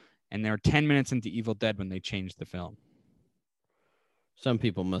people, and they were 10 minutes into Evil Dead when they changed the film. Some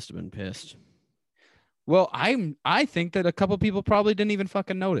people must have been pissed. Well, I think that a couple people probably didn't even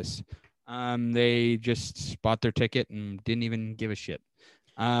fucking notice. They just bought their ticket and didn't even give a shit.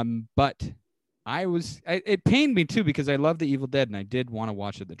 But it pained me too because I love The Evil Dead and I did want to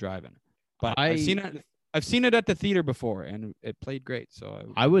watch it at the drive-in. But I've seen it at the theater before and it played great.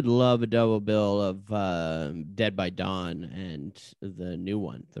 So I would love a double bill of Dead by Dawn and the new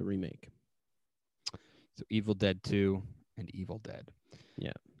one, the remake. So Evil Dead 2 and Evil Dead.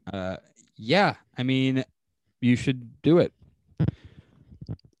 Yeah. Yeah. I mean, you should do it.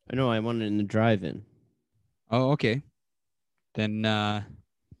 I know. I want it in the drive-in. Oh, okay. Then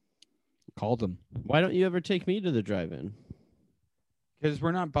call them. Why don't you ever take me to the drive-in? Because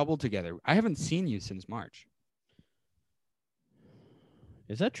we're not bubbled together. I haven't seen you since March.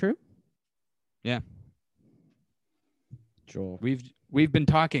 Is that true? Yeah. Joel. We've been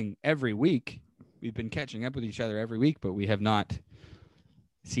talking every week. We've been catching up with each other every week, but we have not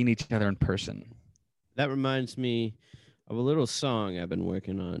seen each other in person. That reminds me of a little song I've been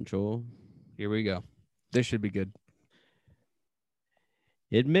working on, Joel. Here we go. This should be good.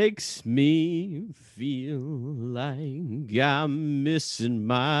 It makes me feel like I'm missing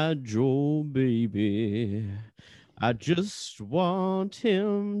my Joel, baby. I just want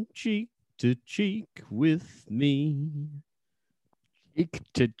him cheek to cheek with me. Cheek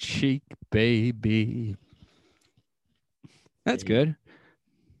to cheek, baby. That's good.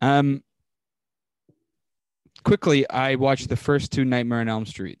 Quickly, I watched the first two Nightmare on Elm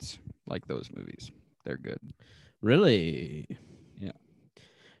Streets like those movies. They're good. Really? Yeah.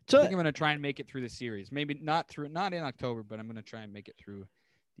 So I think I'm gonna try and make it through the series. Maybe not in October, but I'm gonna try and make it through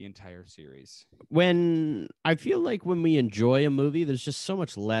the entire series. when I feel like when we enjoy a movie, there's just so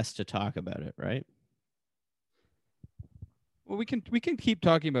much less to talk about it, right? Well, we can keep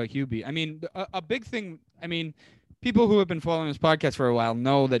talking about Hubie. I mean, a big thing. I mean, people who have been following this podcast for a while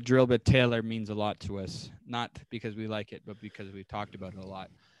know that Drill Bit Taylor means a lot to us, not because we like it, but because we've talked about it a lot.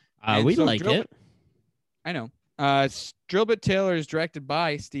 And We so like it. I know. Drill Bit Taylor is directed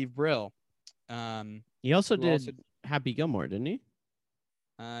by Steve Brill. He also did Happy Gilmore, didn't he?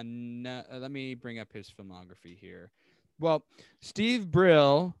 No, let me bring up his filmography here. Well, Steve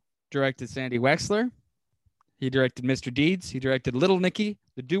Brill directed Sandy Wexler. He directed Mr. Deeds. He directed Little Nicky,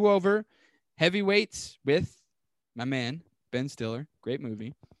 The Do-Over, Heavyweights with my man, Ben Stiller. Great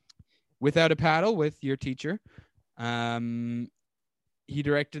movie. Without a Paddle with your teacher. He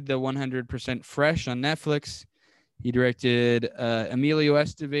directed the 100% Fresh on Netflix. He directed Emilio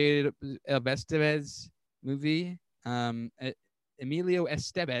Estevez movie. Emilio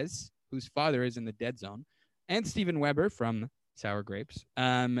Estevez, whose father is in the Dead Zone, and Steven Weber from Sour Grapes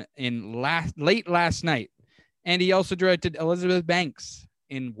late last night. And he also directed Elizabeth Banks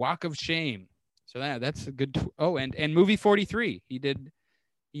in Walk of Shame. So that's a good. And movie 43. He did.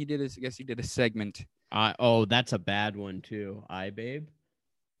 I guess he did a segment. That's a bad one too. Babe.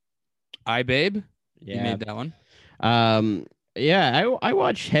 Babe. Yeah, he made that one. Yeah, I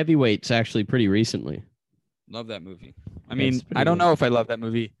watched Heavyweights actually pretty recently. Love that movie. I mean, I don't know if I love that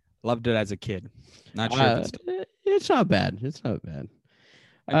movie. Loved it as a kid. Not sure if it's not bad. It's not bad.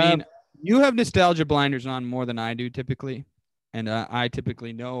 I mean, you have nostalgia blinders on more than I do typically, and I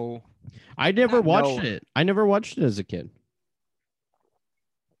typically know. I never watched it. I never watched it as a kid.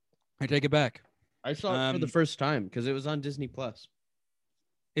 I take it back. I saw it for the first time because it was on Disney Plus.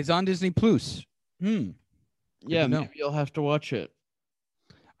 It's on Disney Plus. Yeah, maybe you'll have to watch it.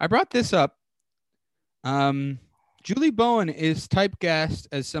 I brought this up. Julie Bowen is typecast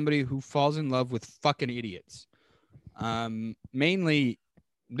as somebody who falls in love with fucking idiots. Mainly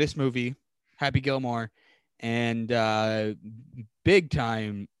this movie, Happy Gilmore, and big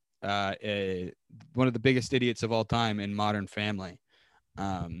time, one of the biggest idiots of all time in Modern Family.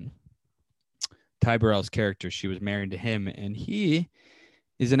 Ty Burrell's character, she was married to him, and he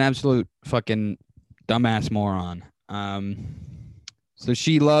is an absolute fucking dumbass moron. So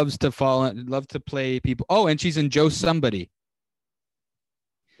she loves to play people. Oh, and she's in Joe Somebody.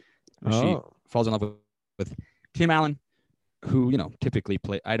 She falls in love with Tim Allen, who, typically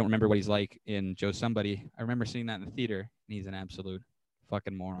I don't remember what he's like in Joe Somebody. I remember seeing that in the theater, and he's an absolute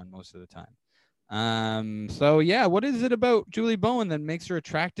fucking moron most of the time. So yeah, what is it about Julie Bowen that makes her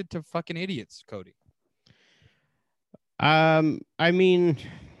attracted to fucking idiots, Cody? I mean,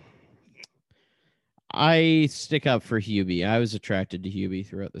 I stick up for Hubie. I was attracted to Hubie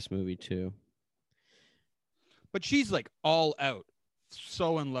throughout this movie too. But she's like all out,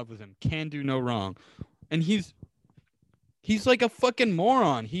 so in love with him, can do no wrong, and he's like a fucking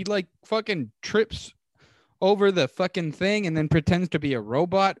moron. He like fucking trips over the fucking thing and then pretends to be a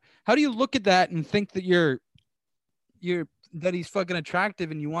robot. How do you look at that and think that that he's fucking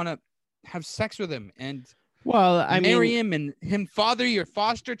attractive and you want to have sex with him and marry him and him father your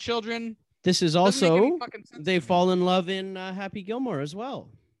foster children? This is also they fall in love in Happy Gilmore as well.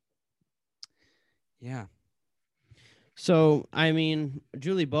 Yeah. So I mean,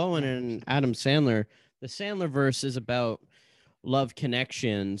 Julie Bowen and Adam Sandler. The Sandlerverse is about love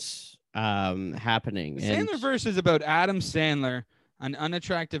connections happening. The Sandlerverse is about Adam Sandler, an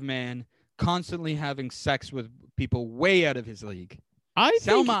unattractive man, constantly having sex with people way out of his league.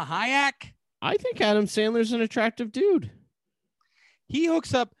 Selma Hayek. I think Adam Sandler's an attractive dude. He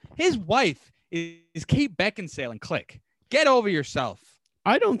hooks up. His wife is Kate Beckinsale in Click. Get over yourself.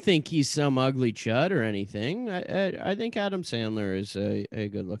 I don't think he's some ugly chud or anything. I think Adam Sandler is a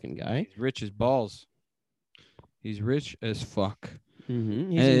good-looking guy. He's rich as balls. He's rich as fuck.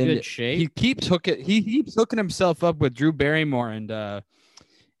 Mm-hmm. He's in good shape. He keeps hooking himself up with Drew Barrymore and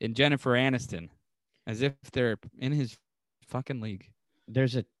Jennifer Aniston, as if they're in his fucking league.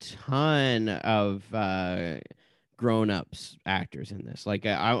 There's a ton of grown-ups actors in this. Like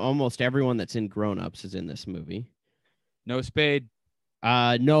almost everyone that's in Grown Ups is in this movie. No Spade.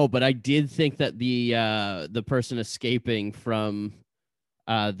 No, but I did think that the person escaping from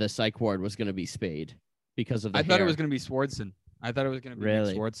the psych ward was going to be Spade because of the hair. Thought it was going to be Swardson. I thought it was going to be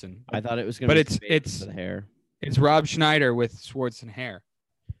Nick Swardson. I thought it was going to be Spade it's the hair. It's Rob Schneider with Swardson hair.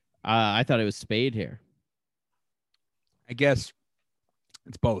 I thought it was Spade hair. I guess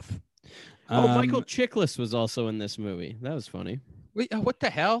it's both. Michael Chiklis was also in this movie. That was funny. Wait, what the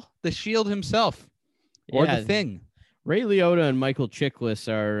hell? The Shield himself, or the Yeah, Thing, Ray Liotta and Michael Chiklis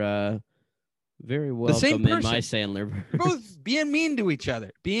are very the same welcome in my person. Sandler They're verse. both being mean to each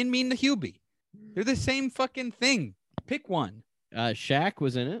other, being mean to Hubie. They're the same fucking thing. Pick one. Shaq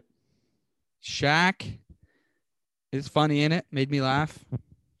was in it. Shaq is funny in it. Made me laugh.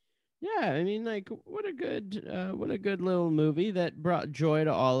 Yeah, I mean, like, what a good little movie that brought joy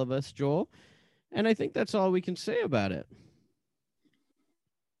to all of us, Joel. And I think that's all we can say about it.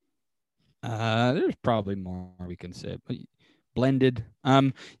 There's probably more we can say, but blended.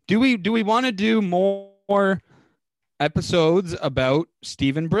 Do we want to do more episodes about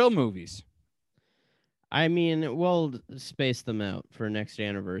Stephen Brill movies? I mean, we'll space them out for next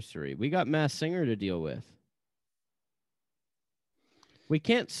anniversary. We got Mass Singer to deal with. We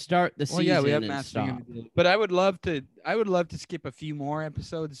can't start the season Well, yeah, we have and Mass Singer, stop. but I would love to. I would love to skip a few more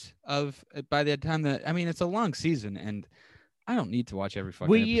episodes of by the time that. I mean, it's a long season, and I don't need to watch every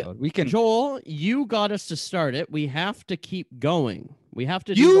fucking episode. We can. Joel, you got us to start it. We have to keep going. We have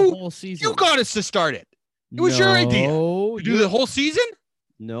to do You the whole season. you got us to start it. It was your idea to do the whole season.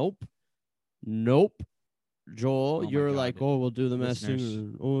 Nope. Joel, Oh you're God, like, oh, we'll do the Mass listeners.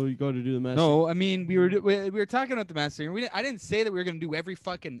 Singer. Oh, you got to do the Mass Singer. No, I mean we were talking about the Mass Singer. I didn't say that we were going to do every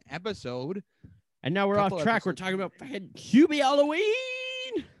fucking episode. And now we're off Couple track. We're episodes. talking about fucking Hubie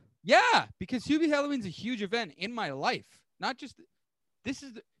Halloween. Yeah, because Hubie Halloween's a huge event in my life. Not just this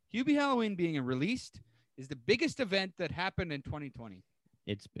is Hubie Halloween being released is the biggest event that happened in 2020.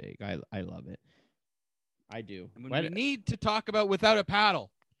 It's big. I love it. I do. And when we need to talk about Without a Paddle.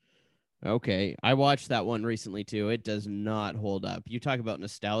 Okay, I watched that one recently too. It does not hold up. You talk about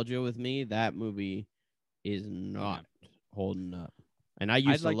nostalgia with me. That movie is not holding up. And I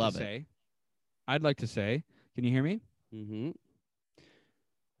used to love it. I'd like to say, can you hear me? Mm-hmm.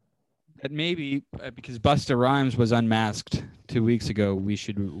 That maybe because Busta Rhymes was unmasked 2 weeks ago, we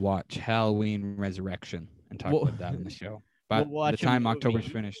should watch Halloween Resurrection and talk about that on the show. But by the time October's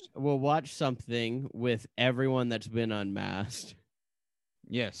finished, we'll watch something with everyone that's been unmasked.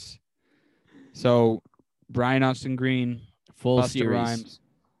 Yes. So Brian Austin Green, full Busta series. Rhymes,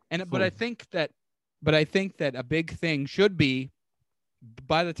 but I think that a big thing should be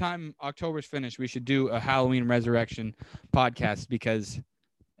by the time October's finished, we should do a Halloween Resurrection podcast because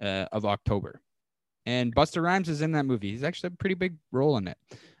of October. And Busta Rhymes is in that movie. He's actually a pretty big role in it.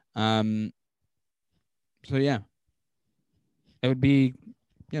 So yeah, it would be,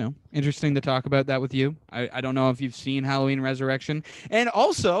 interesting to talk about that with you. I don't know if you've seen Halloween Resurrection. And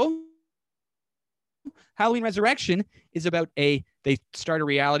also, Halloween Resurrection is about they start a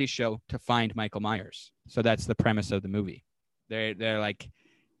reality show to find Michael Myers. So that's the premise of the movie. They're like,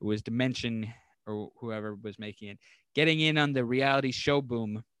 it was Dimension or whoever was making it, getting in on the reality show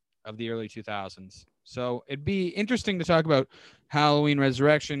boom of the early 2000s. So it'd be interesting to talk about Halloween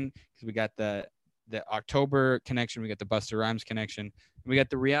Resurrection because we got the October connection, we got the Busta Rhymes connection, we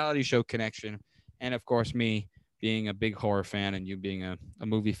got the reality show connection, and of course me being a big horror fan and you being a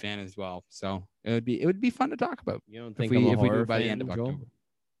movie fan as well. So it would be fun to talk about. You don't think I'm a horror fan, do it by the end of October?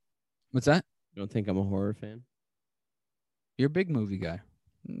 What's that? You don't think I'm a horror fan? You're a big movie guy.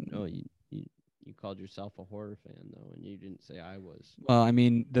 No, you called yourself a horror fan though, and you didn't say I was. Well, I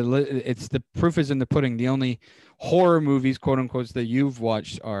mean, it's the proof is in the pudding. The only horror movies, quote unquote, that you've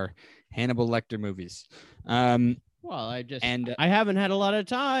watched are Hannibal Lecter movies. Well, I haven't had a lot of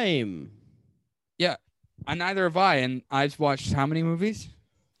time. Yeah, and neither have I. And I've watched how many movies?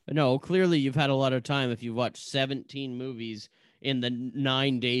 No, clearly you've had a lot of time if you've watched 17 movies in the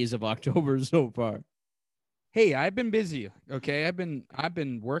 9 days of October so far. Hey, I've been busy. Okay, I've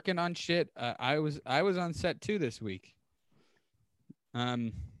been working on shit. I was on set too this week.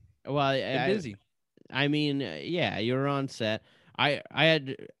 Well, I busy. I mean, yeah, you were on set. I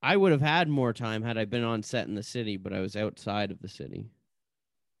would have had more time had I been on set in the city, but I was outside of the city.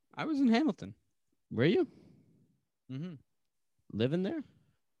 I was in Hamilton. Were you? Mm-hmm. Living there?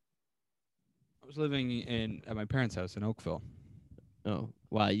 I was living at my parents' house in Oakville. Oh,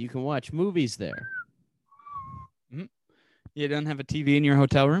 wow, you can watch movies there. Mm-hmm. You don't have a TV in your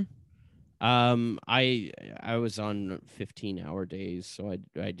hotel room? I was on 15-hour days, so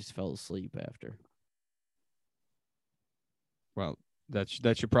I just fell asleep after. Well,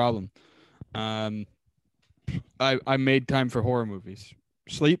 that's your problem. I made time for horror movies.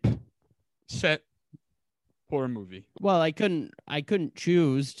 Sleep, set, horror movie. Well, I couldn't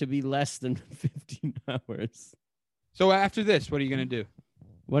choose to be less than 15 hours. So after this, what are you gonna do?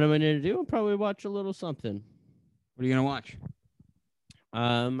 What am I gonna do? I'll probably watch a little something. What are you gonna watch?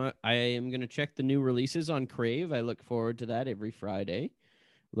 I am gonna check the new releases on Crave. I look forward to that every Friday,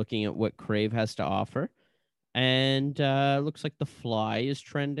 looking at what Crave has to offer. And looks like The Fly is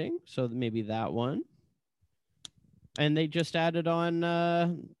trending, so maybe that one. And they just added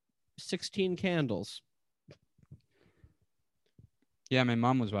on 16 Candles. Yeah, my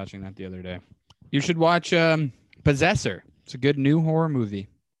mom was watching that the other day. You should watch Possessor. It's a good new horror movie.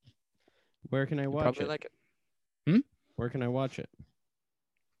 Where can I You watch probably it? like it. Where can I watch it?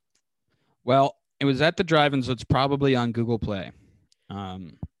 Well, it was at the drive-in, so it's probably on Google Play,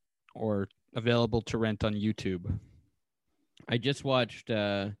 or available to rent on YouTube. I just watched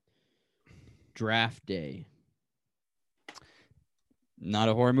Draft Day. Not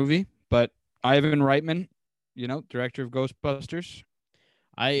a horror movie, but Ivan Reitman, director of Ghostbusters.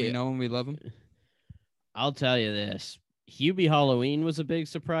 We know him, we love him. I'll tell you this. Hubie Halloween was a big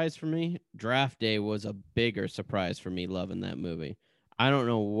surprise for me. Draft Day was a bigger surprise for me loving that movie. I don't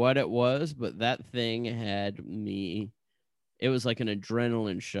know what it was, but that thing had me. It was like an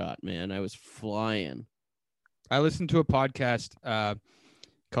adrenaline shot, man. I was flying. I listened to a podcast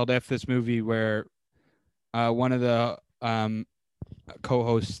called F This Movie where one of the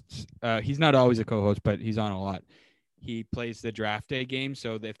co-hosts, he's not always a co-host, but he's on a lot. He plays the Draft Day game.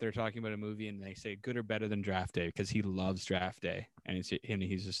 So if they're talking about a movie and they say good or better than Draft Day, because he loves Draft Day, and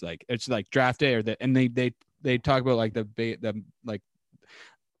he's just like, it's like Draft Day and they talk about like the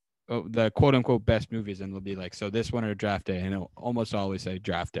quote unquote best movies, and they'll be like, so this one or Draft Day, and it'll almost always say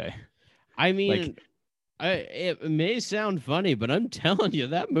Draft Day. I mean, it may sound funny, but I'm telling you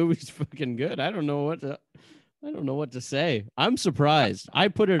that movie's fucking good. I don't know what to say. I'm surprised. I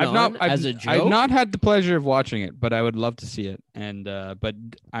put it as a joke. I've not had the pleasure of watching it, but I would love to see it. And but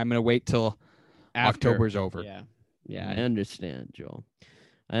I'm gonna wait till October's over. Yeah, I understand, Joel.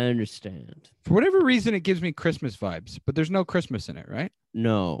 I understand. For whatever reason, it gives me Christmas vibes, but there's no Christmas in it, right?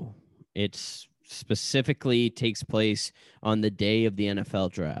 No, it's specifically takes place on the day of the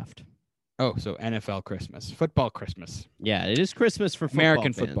NFL draft. Oh, so NFL Christmas, football Christmas. Yeah, it is Christmas for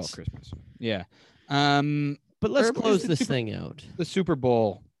American fans. football Christmas. Yeah. But let's close this thing out. The Super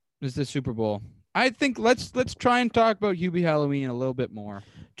Bowl is the Super Bowl. I think let's try and talk about Hubie Halloween a little bit more.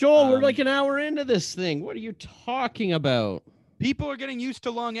 Joel, we're like an hour into this thing. What are you talking about? People are getting used to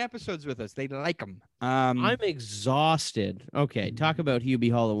long episodes with us. They like them. I'm exhausted. Okay, talk about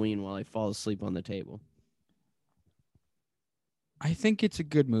Hubie Halloween while I fall asleep on the table. I think it's a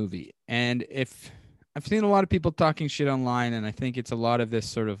good movie. And if I've seen a lot of people talking shit online, and I think it's a lot of this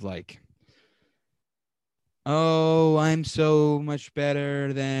sort of like, oh, I'm so much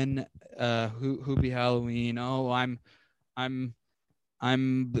better than Hubie Halloween. Oh, I'm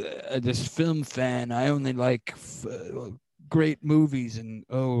this film fan. I only like great movies and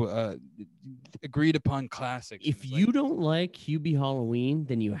agreed upon classics. If you don't like Hubie Halloween,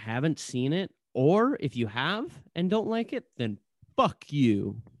 then you haven't seen it. Or if you have and don't like it, then fuck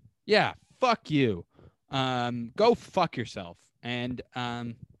you. Yeah, fuck you. Go fuck yourself. And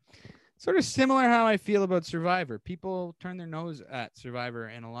sort of similar how I feel about Survivor. People turn their nose at Survivor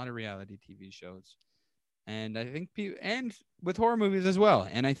and a lot of reality TV shows. And I think and with horror movies as well.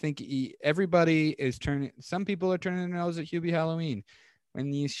 And I think everybody is some people are turning their nose at Hubie Halloween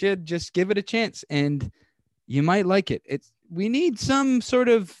when you should just give it a chance and you might like it. We need some sort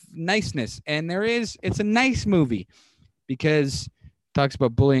of niceness. And it's a nice movie because it talks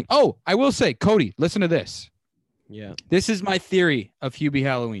about bullying. Oh, I will say, Cody, listen to this. Yeah. This is my theory of Hubie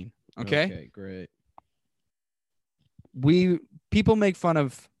Halloween. Okay, great. People make fun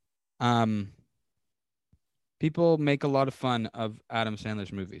of people make a lot of fun of Adam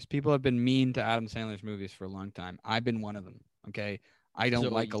Sandler's movies. People have been mean to Adam Sandler's movies for a long time. I've been one of them. Okay, I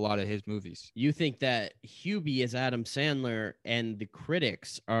don't like a lot of his movies. You think that Hubie is Adam Sandler and the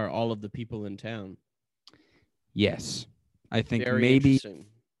critics are all of the people in town? Yes, I think Very maybe. interesting.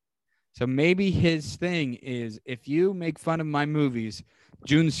 So maybe his thing is, if you make fun of my movies,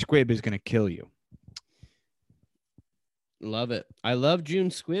 June Squibb is going to kill you. Love it. I love June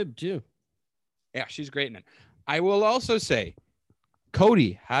Squibb, too. Yeah, she's great in it. I will also say,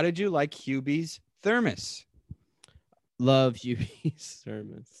 Cody, how did you like Hubie's thermos? Love Hubie's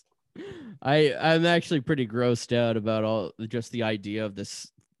thermos. I'm actually pretty grossed out about just the idea of this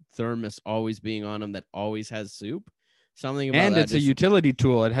thermos always being on him that always has soup. Something about and it's a utility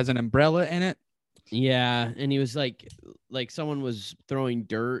tool. It has an umbrella in it. Yeah, and he was like someone was throwing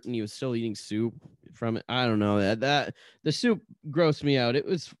dirt, and he was still eating soup from it. I don't know that the soup grossed me out. It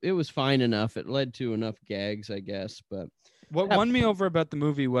was fine enough. It led to enough gags, I guess. But what won me over about the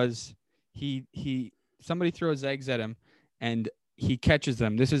movie was somebody throws eggs at him, and he catches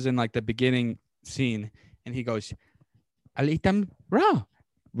them. This is in like the beginning scene, and he goes, "I'll eat them raw."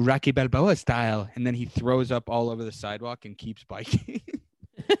 Rocky Balboa style, and then he throws up all over the sidewalk and keeps biking.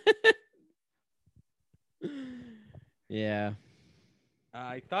 Yeah,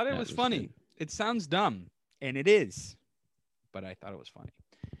 I thought it that was was funny. good. It sounds dumb, and it is, but I thought it was funny.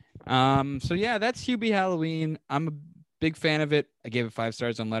 So yeah, that's Hubie Halloween. I'm a big fan of it. I gave it 5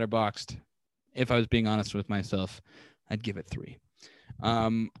 stars on Letterboxd. If I was being honest with myself, I'd give it 3.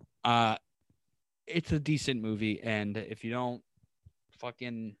 Um, uh, it's a decent movie, and if you don't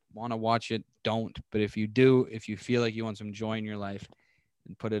fucking want to watch it, don't. But if you do, if you feel like you want some joy in your life,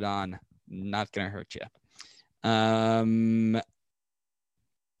 then put it on. Not gonna hurt you. And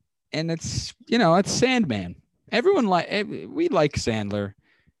it's it's Sandman. Everyone we like Sandler.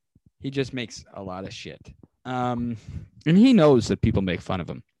 He just makes a lot of shit. And he knows that people make fun of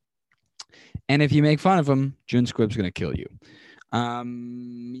him. And if you make fun of him, June Squibb's gonna kill you.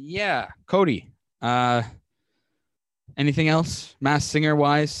 Yeah, Cody. Anything else? Masked Singer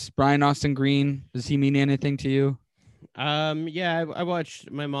wise, Brian Austin Green. Does he mean anything to you? Yeah, I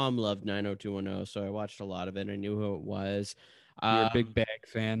watched. My mom loved 90210, so I watched a lot of it. I knew who it was. You're a big Bag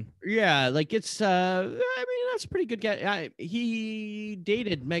fan. Yeah, like it's. I mean, that's a pretty good guy. He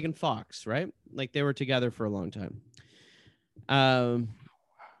dated Megan Fox, right? Like they were together for a long time. Um,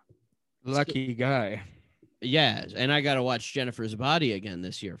 Lucky guy. yeah, and I got to watch Jennifer's Body again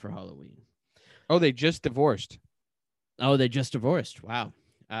this year for Halloween. Oh, they just divorced. Oh, they just divorced. Wow.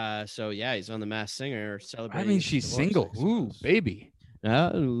 So yeah, he's on The Masked Singer celebrating. I mean, his she's divorce, single. I Ooh, suppose. baby.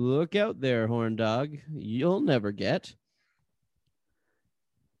 Look out there, horn dog. You'll never get.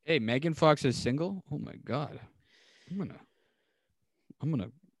 Hey, Megan Fox is single. Oh my god. I'm gonna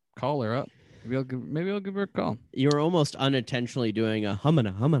call her up. Maybe I'll give her a call. You're almost unintentionally doing a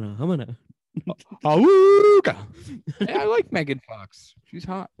humana. Awooga. Hey, I like Megan Fox. She's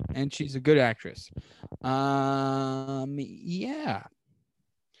hot and she's a good actress. Yeah.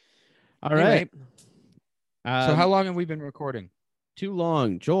 All Anyway, right. So how long have we been recording? Too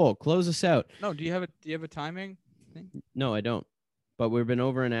long. Joel, close us out. No, do you have a timing thing? No, I don't. But we've been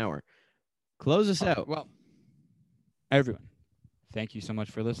over an hour. Close us out. Well, everyone, thank you so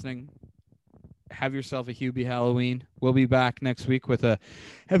much for listening. Have yourself a Hubie Halloween. We'll be back next week with a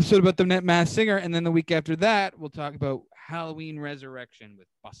episode about the Masked Singer, and then the week after that, we'll talk about Halloween Resurrection with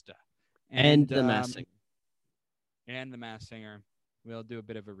Busta And the Masked Singer. And the Masked Singer. We'll do a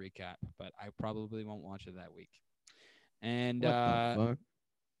bit of a recap, but I probably won't watch it that week. And What the fuck?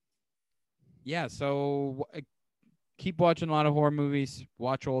 Yeah, so keep watching a lot of horror movies.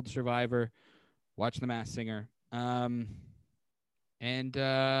 Watch Old Survivor. Watch The Masked Singer.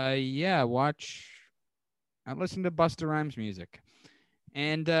 Yeah, watch and listen to Busta Rhymes music.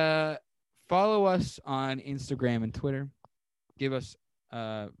 And follow us on Instagram and Twitter. Give us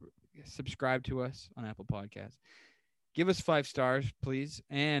subscribe to us on Apple Podcasts. Give us 5 stars, please,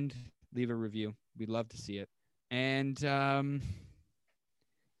 and leave a review. We'd love to see it. And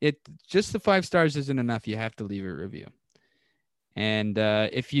it just the 5 stars isn't enough. You have to leave a review. And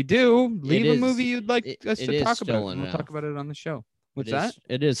if you do, leave a movie you'd like us to talk about. And we'll talk about it on the show. What's that?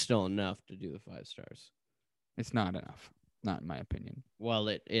 It is still enough to do the 5 stars. It's not enough. Not in my opinion. Well,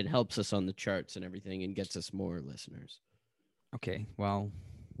 it helps us on the charts and everything and gets us more listeners. Okay, well,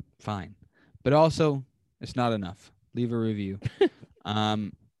 fine. But also, it's not enough. Leave a review.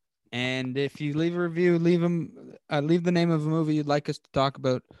 And if you leave a review, leave the name of a movie you'd like us to talk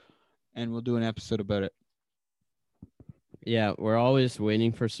about, and we'll do an episode about it. Yeah, we're always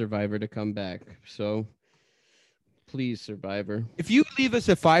waiting for Survivor to come back. So please, Survivor. If you leave us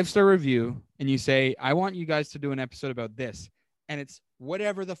a 5-star review and you say, I want you guys to do an episode about this, and it's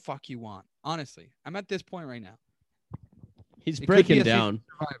whatever the fuck you want. Honestly, I'm at this point right now. He's breaking down.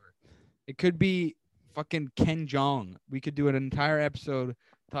 It could be fucking Ken Jeong. We could do an entire episode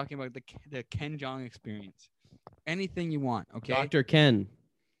talking about the Ken Jeong experience. Anything you want, okay? Dr.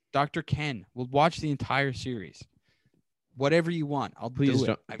 Ken. We'll watch the entire series. Whatever you want, I'll do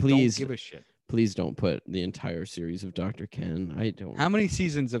it. I don't give a shit. Please don't put the entire series of Dr. Ken. I don't. How many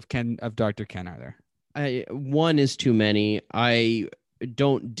seasons of Dr. Ken are there? One is too many. I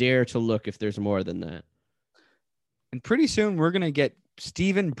don't dare to look if there's more than that. And pretty soon we're gonna get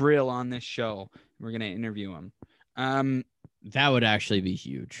Stephen Brill on this show. We're gonna interview him. That would actually be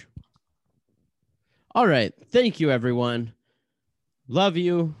huge. All right. Thank you, everyone. Love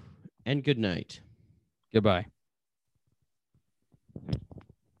you, and good night. Goodbye.